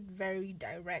 make it very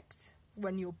direct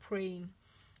when you're praying.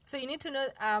 So you need to know,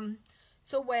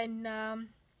 so when,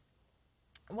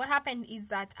 what happened is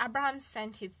that Abraham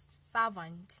sent his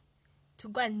servant to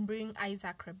go and bring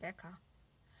Isaac, Rebecca.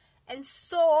 And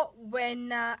so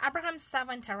when Abraham's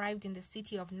servant arrived in the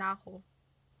city of Nahor,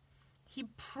 he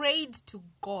prayed to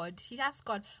God. He asked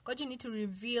God, you need to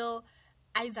reveal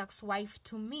Isaac's wife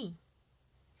to me.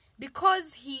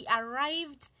 Because he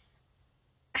arrived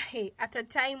at a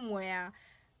time where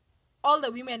all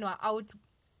the women were out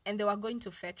and they were going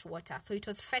to fetch water. So it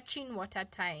was fetching water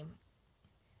time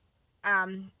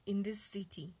in this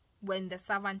city when the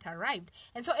servant arrived.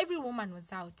 And so every woman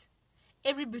was out.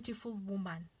 Every beautiful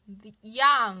woman, the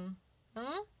young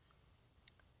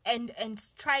and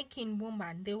striking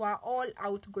woman, they were all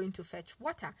out going to fetch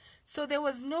water. So there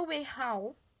was no way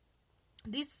how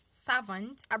this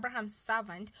servant, Abraham's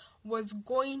servant, was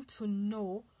going to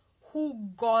know who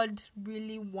God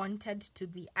really wanted to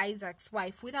be Isaac's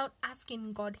wife without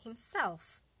asking God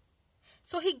himself.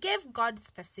 So he gave God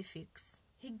specifics.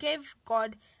 He gave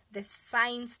God the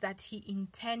signs that he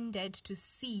intended to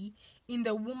see in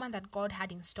the woman that God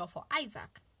had in store for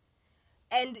Isaac.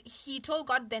 And he told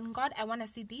God, then God, I want to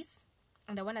see this,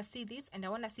 and I want to see this, and I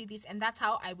want to see this, and that's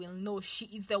how I will know she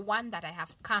is the one that I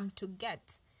have come to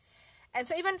get. And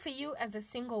so even for you as a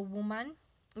single woman,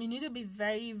 you need to be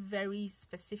very, very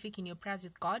specific in your prayers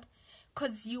with God,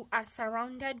 because you are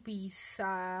surrounded with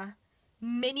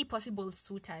many possible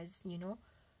suitors, you know.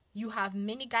 You have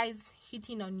many guys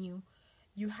hitting on you.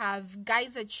 You have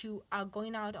guys that you are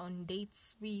going out on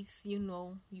dates with, you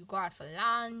know. You go out for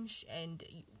lunch and,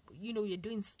 you know, you're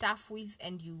doing stuff with,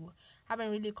 and you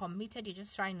haven't really committed. You're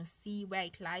just trying to see where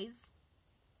it lies.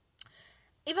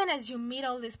 Even as you meet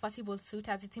all these possible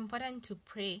suitors, it's important to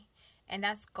pray and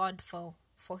ask God for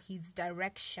his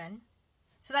direction,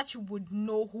 so that you would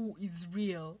know who is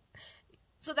real,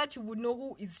 so that you would know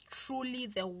who is truly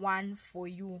the one for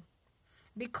you.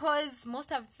 Because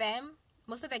most of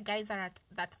the guys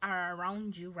that are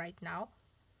around you right now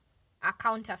are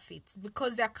counterfeits,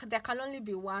 because there can only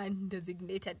be one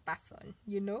designated person,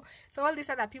 you know. So all these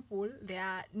other people, they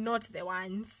are not the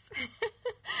ones.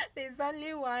 There's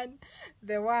only one,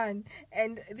 the one.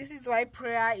 And this is why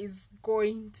prayer is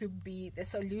going to be the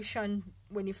solution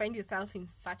when you find yourself in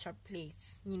such a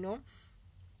place, you know.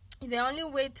 The only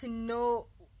way to know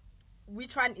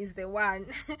which one is the one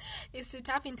is to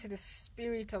tap into the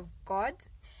Spirit of God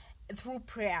through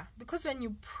prayer. Because when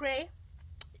you pray,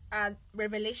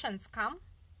 revelations come,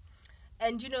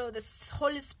 and you know, the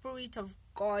Holy Spirit of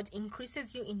God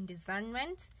increases you in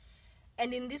discernment,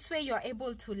 and in this way you're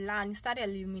able to learn. You start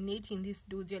eliminating these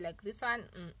dudes. You're like, this one,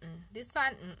 this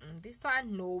one, this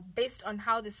one, no, based on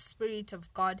how the Spirit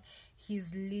of God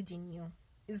is leading you.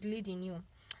 The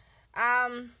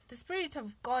Spirit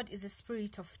of God is a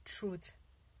spirit of truth.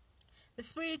 The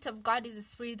Spirit of God is a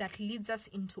spirit that leads us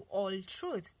into all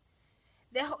truth.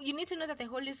 You need to know that the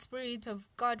Holy Spirit of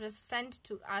God was sent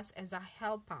to us as a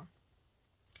helper.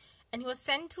 And he was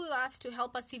sent to us to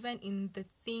help us even in the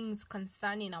things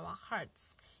concerning our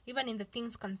hearts, even in the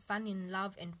things concerning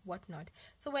love and whatnot.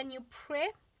 So when you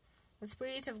pray, the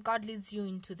Spirit of God leads you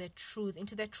into the truth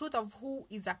of who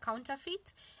is a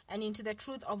counterfeit, and into the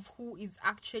truth of who is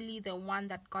actually the one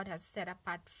that God has set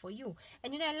apart for you.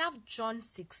 And you know, I love John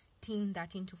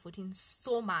 16:13-14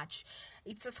 so much.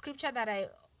 It's a scripture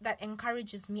that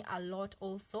encourages me a lot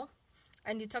also.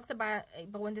 And it talks about,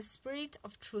 but when the Spirit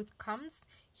of truth comes,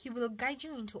 he will guide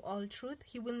you into all truth.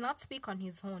 He will not speak on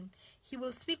his own. He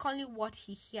will speak only what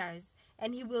he hears,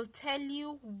 and he will tell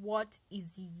you what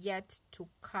is yet to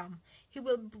come. He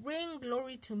will bring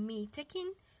glory to me,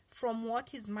 taking from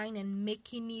what is mine and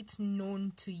making it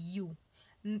known to you.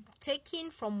 Taking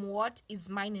from what is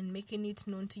mine and making it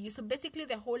known to you. So basically,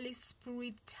 the Holy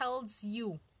Spirit tells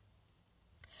you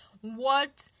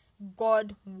what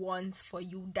God wants for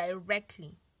you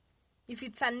directly. If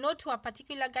it's a no to a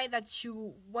particular guy that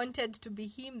you wanted to be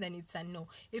him, then it's a no.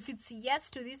 If it's yes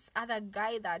to this other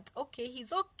guy that, okay,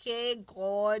 he's okay,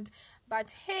 God,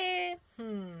 but hey,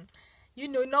 you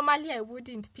know, normally I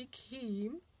wouldn't pick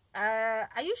him.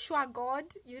 Are you sure,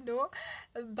 God? You know,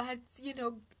 but you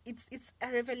know, it's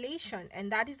a revelation,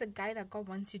 and that is a guy that God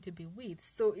wants you to be with.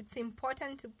 So it's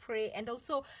important to pray and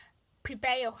also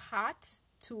prepare your heart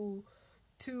to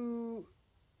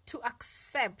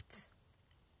accept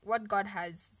what God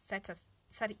has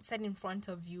set in front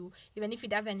of you, even if it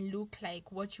doesn't look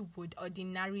like what you would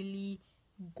ordinarily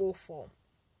go for.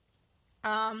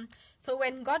 So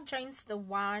when God joins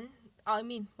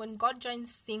when God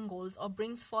joins singles or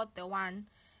brings forth the one,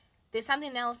 there's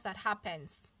something else that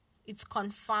happens. It's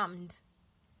confirmed.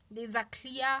 There's a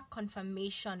clear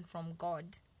confirmation from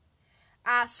God.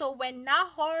 So when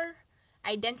Nahor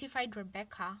identified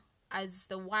Rebecca as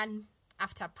the one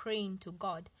after praying to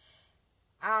God,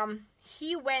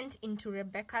 he went into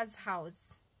Rebecca's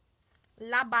house.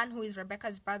 Laban, who is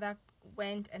Rebecca's brother,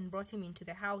 went and brought him into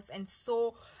the house. And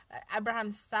so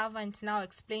Abraham's servant now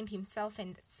explained himself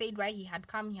and said why he had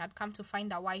come. He had come to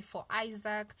find a wife for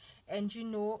Isaac. And you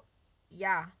know,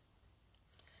 yeah.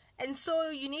 And so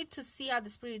you need to see how the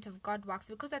Spirit of God works,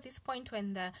 because at this point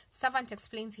when the servant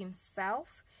explains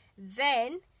himself,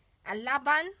 then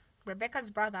Laban, Rebecca's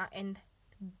brother, and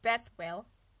Bethuel,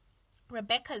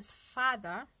 Rebecca's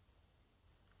father,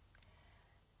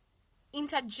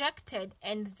 interjected,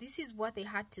 and this is what they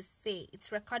had to say.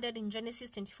 It's recorded in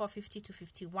Genesis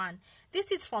 24:50-51.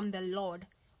 This is from the Lord.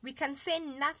 We can say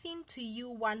nothing to you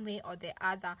one way or the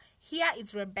other. Here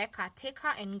is Rebecca. Take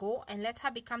her and go, and let her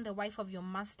become the wife of your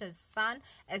master's son,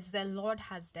 as the Lord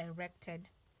has directed.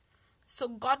 So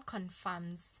God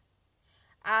confirms.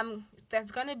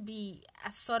 There's going to be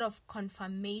a sort of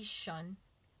confirmation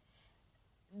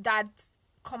that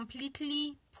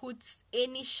completely puts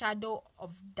any shadow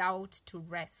of doubt to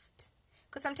rest.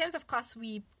 Because sometimes, of course,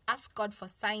 we ask God for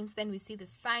signs, then we see the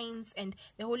signs, and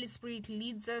the Holy Spirit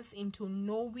leads us into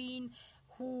knowing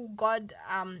who God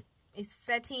is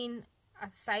setting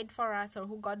aside for us, or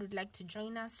who God would like to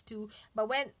join us to. But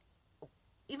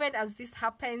even as this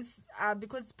happens,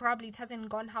 because probably it hasn't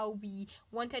gone how we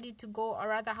wanted it to go, or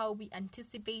rather how we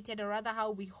anticipated, or rather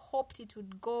how we hoped it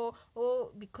would go,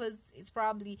 because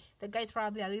the guy's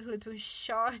probably a little too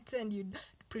short and you'd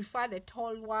prefer the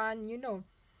tall one,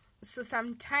 So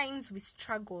sometimes we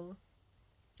struggle.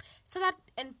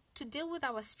 And to deal with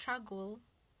our struggle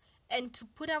and to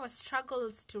put our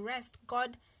struggles to rest,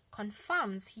 God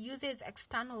confirms. He uses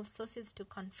external sources to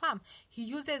confirm. He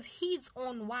uses his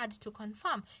own word to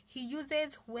confirm. He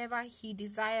uses whoever he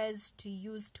desires to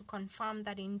use to confirm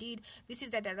that indeed this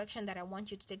is the direction that I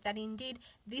want you to take, that indeed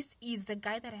this is the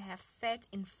guy that I have set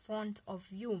in front of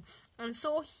you. And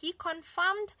so he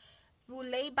confirmed through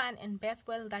Laban and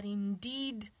Bethuel that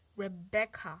indeed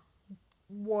Rebecca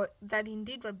was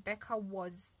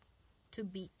to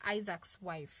be Isaac's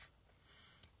wife.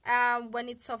 When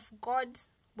it's of God,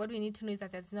 what we need to know is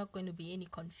that there's not going to be any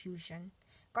confusion.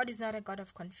 God is not a God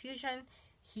of confusion.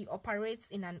 He operates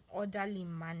in an orderly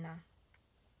manner.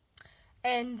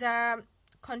 And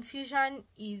confusion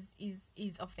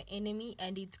is of the enemy,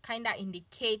 and it kind of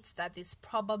indicates that there's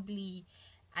probably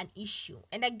an issue.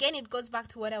 And again, it goes back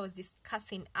to what I was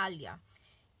discussing earlier.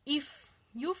 If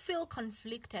you feel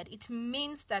conflicted, it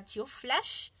means that your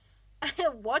flesh,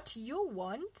 what you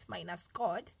want minus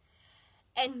God,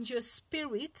 and your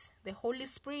spirit, the Holy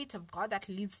Spirit of God that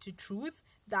leads to truth,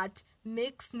 that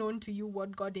makes known to you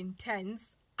what God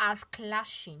intends, are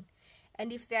clashing.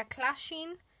 And if they're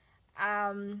clashing,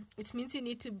 it means you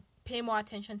need to pay more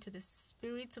attention to the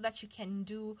Spirit so that you can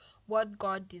do what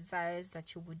God desires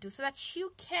that you would do, so that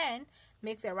you can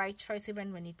make the right choice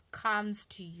even when it comes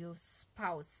to your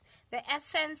spouse. The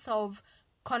essence of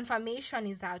confirmation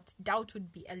is that doubt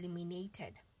would be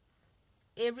eliminated.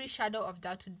 Every shadow of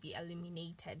doubt would be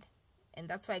eliminated. And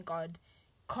that's why God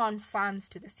confirms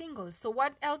to the singles. So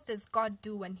what else does God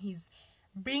do when he's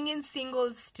bringing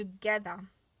singles together?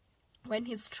 When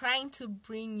he's trying to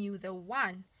bring you the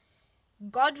one,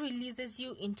 God releases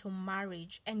you into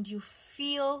marriage and you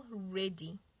feel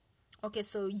ready. Okay,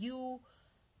 so you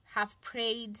have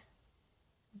prayed,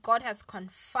 God has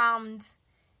confirmed,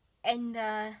 and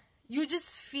you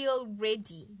just feel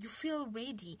ready. You feel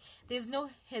ready. There's no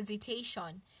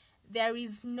hesitation. There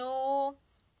is no,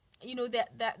 there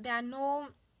are no,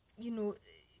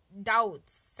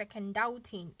 doubts, second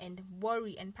doubting and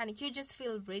worry and panic. You just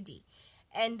feel ready.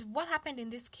 And what happened in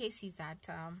this case is that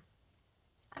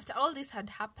after all this had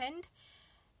happened,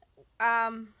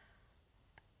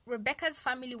 Rebecca's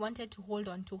family wanted to hold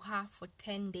on to her for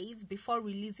 10 days before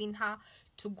releasing her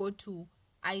to go to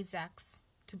Isaac's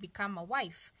to become a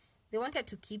wife. They wanted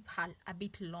to keep her a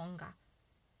bit longer.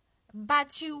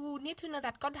 But you need to know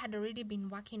that God had already been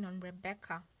working on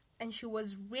Rebecca, and she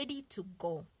was ready to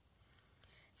go.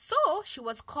 So she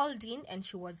was called in and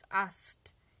she was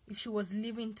asked if she was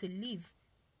willing to leave.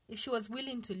 If she was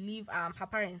willing to leave her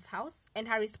parents' house, and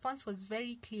her response was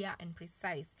very clear and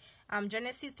precise.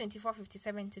 Genesis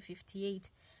 24:57-58.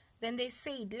 Then they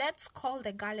said, let's call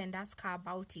the girl and ask her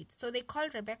about it. So they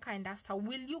called Rebecca and asked her,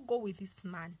 will you go with this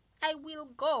man? I will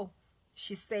go,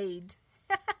 she said.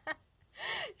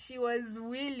 She was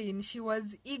willing, she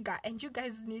was eager, and you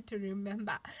guys need to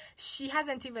remember, she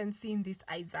hasn't even seen this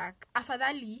Isaac.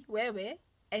 Afadhali, wewe,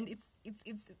 and it's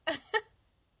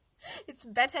it's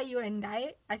better you and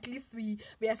I, at least we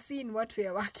are seeing what we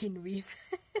are working with.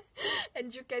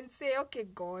 And you can say, okay,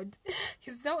 God,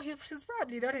 he's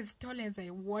probably not as tall as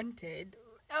I wanted.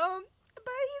 But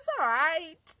he's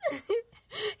alright.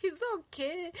 He's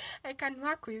okay. I can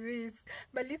work with this.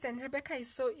 But listen, Rebecca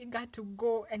is so eager to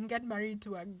go and get married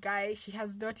to a guy she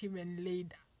has not even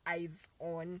laid eyes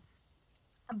on.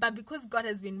 But because God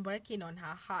has been working on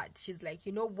her heart, she's like,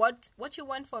 you know what you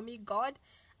want for me, God?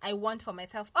 I want for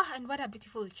myself. Oh, and what a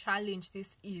beautiful challenge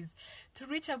this is, to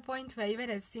reach a point where even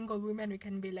as single women we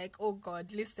can be like, oh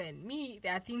God, listen, me,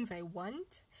 there are things I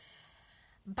want,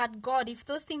 but God, if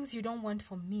those things you don't want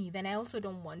for me, then I also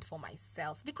don't want for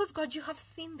myself. Because God, you have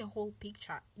seen the whole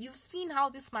picture. You've seen how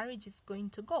this marriage is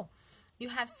going to go. You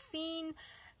have seen,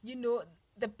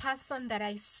 the person that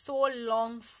I so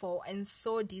long for and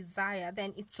so desire.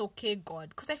 Then it's okay, God.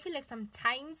 Because I feel like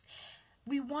sometimes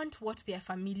we want what we are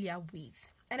familiar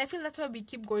with. And I feel that's why we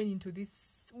keep going into the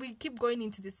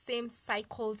same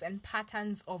cycles and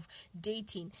patterns of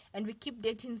dating. And we keep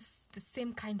dating the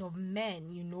same kind of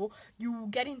men, You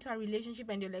get into a relationship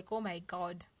and you're like, oh my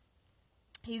God,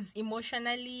 he's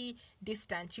emotionally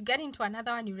distant. You get into another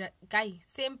one, you're guy,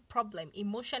 same problem,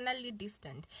 emotionally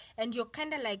distant. And you're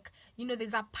kind of like,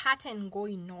 there's a pattern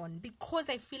going on, because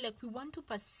I feel like we want to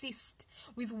persist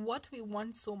with what we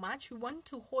want so much. We want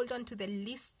to hold on to the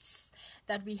lists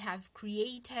that we have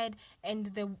created and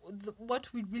the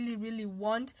what we really, really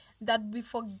want, that we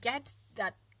forget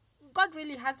that God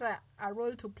really has a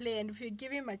role to play, and if we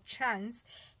give him a chance,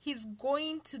 he's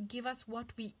going to give us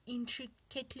what we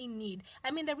intricately need.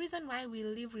 I mean, the reason why we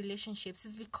leave relationships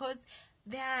is because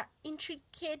there are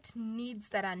intricate needs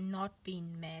that are not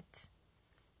being met.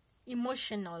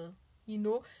 Emotional,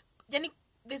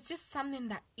 there's just something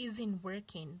that isn't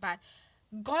working, but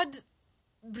God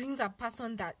brings a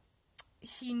person that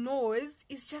he knows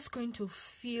is just going to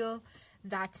feel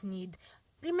that need.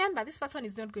 Remember, this person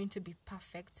is not going to be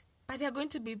perfect, but they're going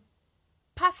to be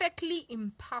perfectly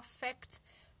imperfect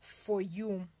for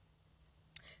you.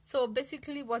 So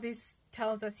basically what this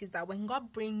tells us is that when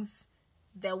God brings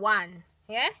the one,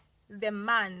 the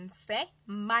man,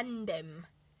 man them.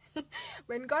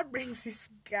 When God brings this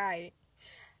guy,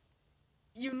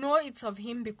 it's of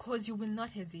him, because you will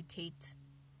not hesitate.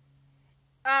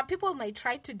 People might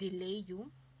try to delay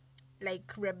you,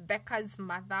 like Rebecca's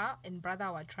mother and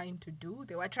brother were trying to do.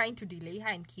 They were trying to delay her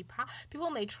and keep her. People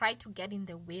may try to get in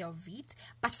the way of it,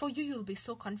 but for you, you'll be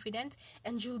so confident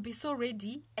and you'll be so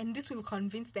ready, and this will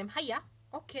convince them, hiya,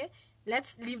 okay,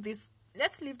 let's leave this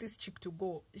chick to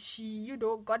go. She,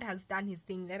 God has done his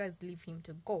thing, let us leave him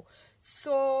to go.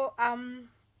 So,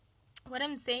 what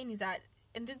I'm saying is that,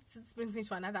 and this brings me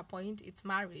to another point, it's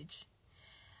marriage.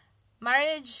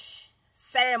 Marriage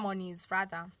ceremonies,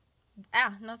 rather.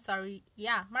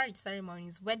 Marriage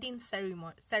ceremonies, wedding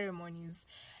ceremonies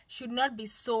should not be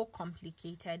so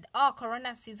complicated.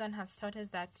 Corona season has taught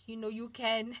us that, you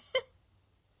can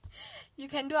you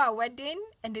can do a wedding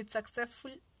and it's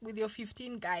successful with your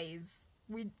 15 guys.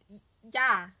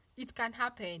 It can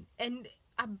happen. And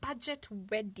a budget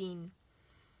wedding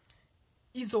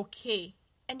is okay.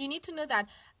 And you need to know that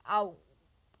a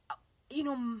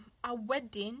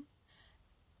wedding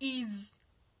is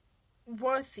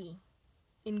worthy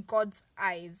in God's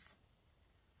eyes.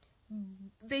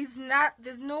 There's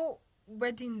no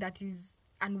wedding that is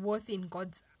unworthy in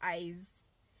God's eyes.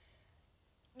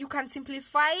 You can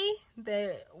simplify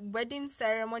the wedding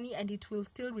ceremony and it will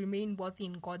still remain worthy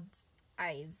in God's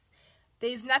eyes. There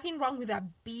is nothing wrong with a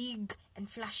big and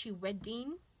flashy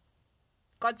wedding.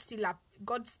 God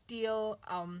still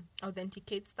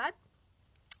authenticates that.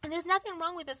 And there's nothing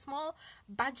wrong with a small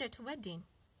budget wedding.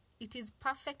 It is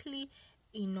perfectly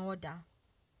in order.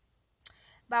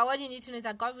 But what you need to know is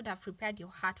that God would have prepared your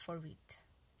heart for it.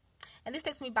 And this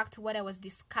takes me back to what I was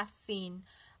discussing.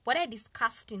 What I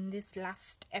discussed in this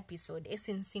last episode is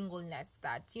in singleness.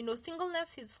 That,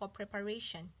 singleness is for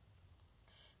preparation.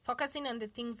 Focusing on the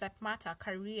things that matter,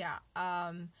 career,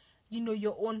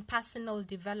 your own personal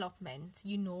development,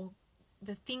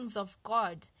 the things of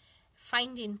God,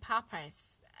 finding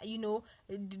purpose,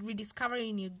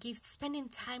 rediscovering your gifts, spending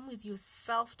time with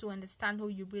yourself to understand who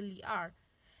you really are,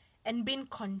 and being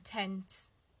content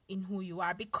in who you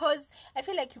are. Because I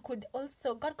feel like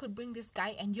God could bring this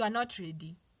guy and you are not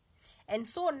ready. And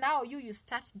so now you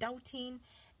start doubting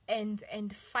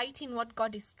and fighting what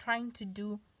God is trying to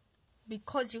do,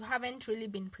 because you haven't really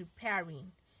been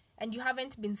preparing and you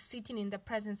haven't been sitting in the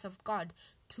presence of God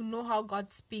to know how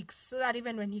God speaks, so that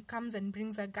even when he comes and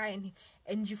brings a guy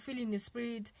and you feel in your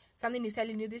spirit something is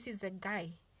telling you this is a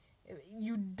guy,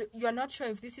 you're not sure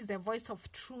if this is the voice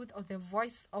of truth or the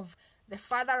voice of the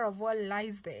father of all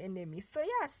lies, the enemy. So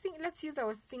let's use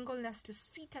our singleness to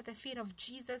sit at the feet of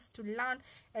Jesus, to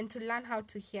learn how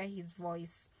to hear his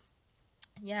voice.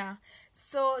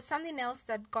 So something else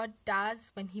that God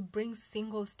does when he brings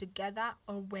singles together,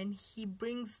 or when he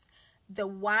brings the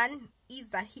one,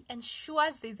 is that he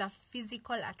ensures there's a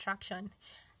physical attraction.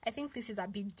 I think this is a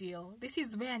big deal. This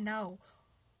is where now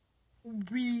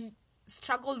we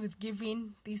struggle with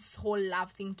giving this whole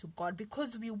love thing to God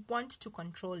because we want to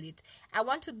control it. I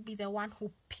want to be the one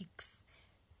who picks.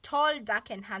 Tall,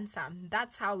 dark, and handsome.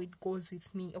 That's how it goes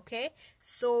with me, okay?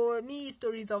 So, me,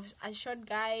 stories of a short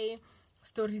guy,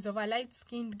 stories of a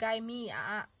light-skinned guy, me,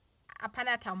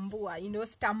 apana tambua,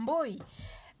 stamboy.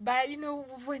 But,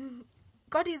 when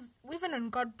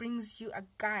God brings you a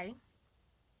guy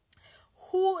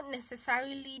who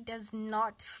necessarily does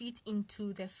not fit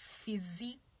into the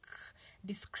physique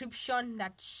description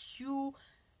that you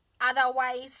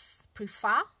otherwise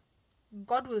prefer,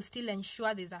 God will still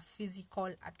ensure there's a physical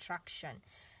attraction.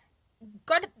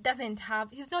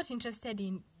 He's not interested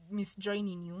in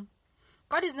misjoining you.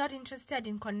 God is not interested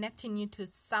in connecting you to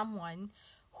someone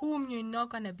whom you're not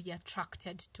going to be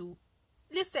attracted to.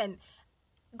 Listen,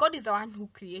 God is the one who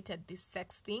created this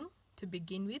sex thing to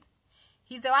begin with.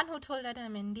 He's the one who told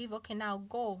Adam and Eve, okay, now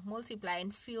go, multiply,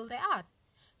 and fill the earth.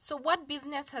 So what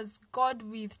business has God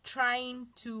with trying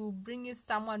to bring you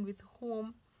someone with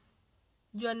whom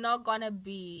you're not going to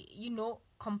be,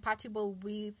 compatible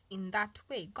with in that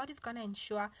way? God is going to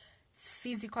ensure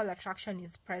physical attraction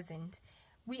is present.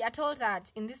 We are told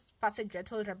that in this passage, we're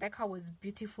told Rebecca was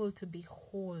beautiful to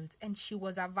behold, and she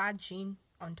was a virgin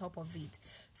on top of it.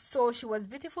 So she was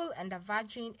beautiful and a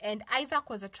virgin, and Isaac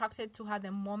was attracted to her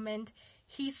the moment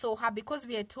he saw her, because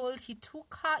we are told he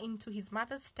took her into his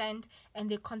mother's tent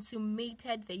and they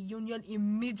consummated the union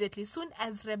immediately. Soon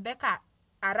as Rebecca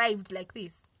arrived like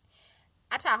this,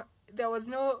 there was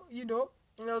no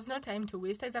time to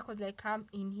waste. Isaac was like, come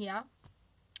in here,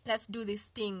 let's do this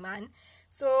thing, man.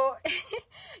 So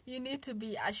you need to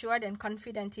be assured and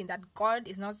confident in that God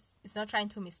is not trying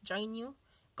to misjoin you.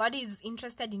 God is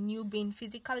interested in you being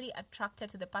physically attracted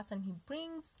to the person he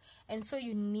brings, and so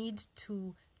you need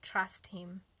to trust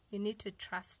him. You need to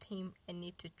trust him and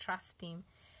need to trust him.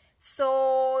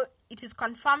 So it is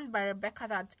confirmed by Rebecca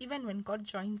that even when God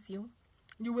joins you,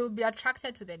 you will be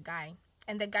attracted to the guy,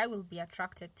 and the guy will be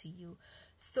attracted to you.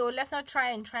 So let's not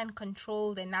try and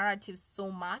control the narrative so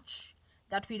much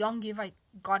that we don't give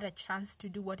God a chance to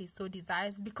do what he so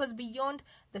desires, because beyond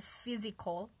the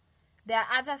physical, there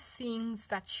are other things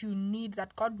that you need,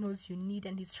 that God knows you need,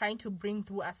 and he's trying to bring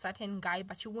through a certain guy,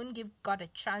 but you won't give God a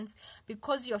chance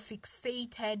because you're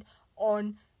fixated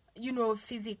on,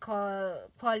 physical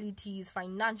qualities,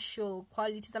 financial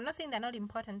qualities. I'm not saying they're not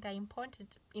important. They're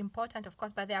important, of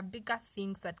course, but there are bigger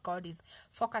things that God is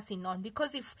focusing on.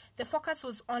 Because if the focus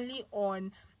was only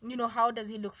on, how does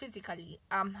he look physically,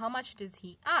 how much does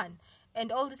he earn,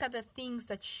 and all these other things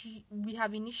that we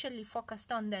have initially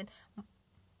focused on, then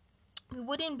we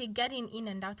wouldn't be getting in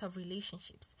and out of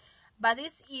relationships. But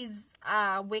this is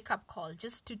a wake-up call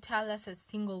just to tell us as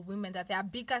single women that there are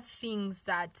bigger things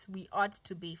that we ought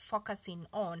to be focusing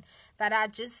on, that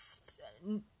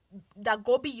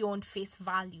go beyond face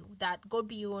value, that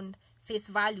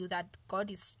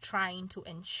God is trying to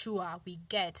ensure we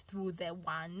get through the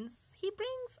ones he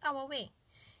brings our way.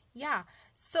 Yeah.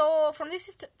 So from this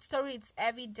story, it's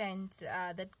evident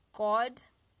that what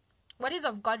is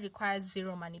of God requires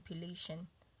zero manipulation.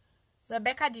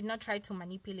 Rebecca did not try to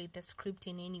manipulate the script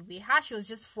in any way. She was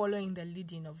just following the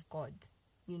leading of God,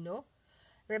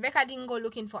 Rebecca didn't go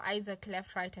looking for Isaac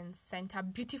left, right, and center.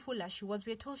 Beautiful as she was,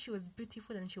 we're told she was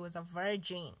beautiful and she was a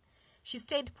virgin. She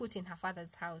stayed put in her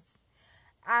father's house.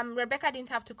 Rebecca didn't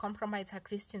have to compromise her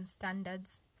Christian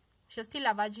standards. She was still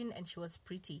a virgin and she was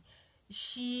pretty.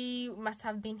 She must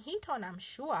have been hit on, I'm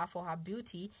sure, for her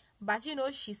beauty, but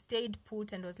she stayed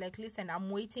put and was like, listen, I'm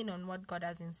waiting on what God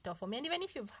has in store for me. And even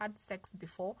if you've had sex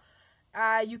before,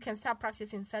 you can start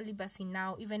practicing celibacy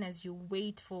now, even as you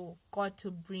wait for God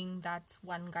to bring that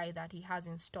one guy that he has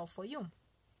in store for you.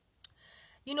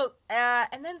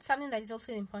 And then something that is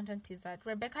also important is that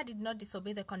Rebecca did not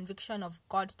disobey the conviction of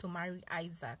God to marry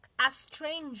Isaac, a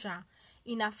stranger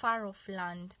in a far-off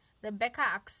land. Rebecca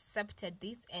accepted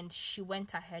this and she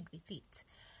went ahead with it.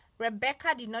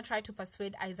 Rebecca did not try to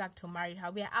persuade Isaac to marry her.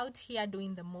 We are out here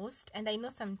doing the most, and I know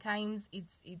sometimes it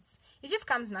just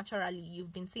comes naturally.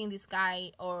 You've been seeing this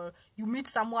guy, or you meet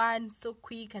someone so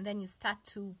quick and then you start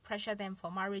to pressure them for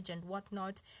marriage and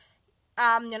whatnot.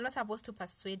 You're not supposed to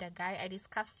persuade a guy. I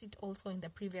discussed it also in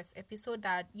the previous episode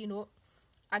that,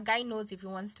 a guy knows if he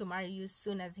wants to marry you as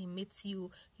soon as he meets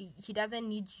you. He doesn't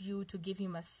need you to give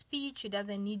him a speech. He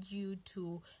doesn't need you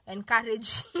to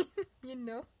encourage him, he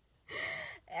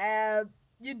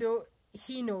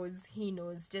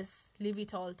knows. Just leave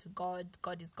it all to God.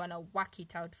 God is gonna work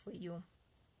it out for you.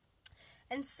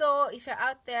 And so if you're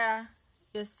out there,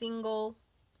 you're single,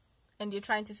 and you're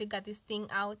trying to figure this thing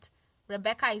out,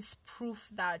 Rebecca is proof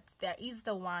that there is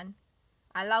the one.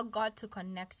 Allow God to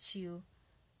connect you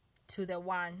to the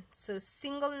one. So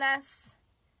singleness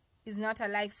is not a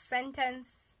life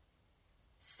sentence.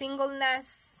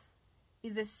 Singleness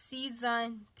is a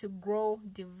season to grow,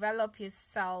 develop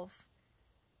yourself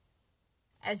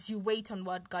as you wait on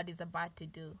what God is about to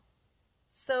do.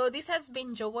 So this has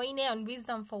been Joine on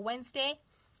Wisdom for Wednesday.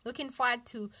 Looking forward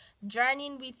to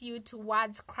journeying with you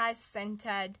towards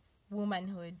Christ-centered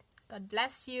womanhood. God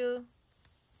bless you.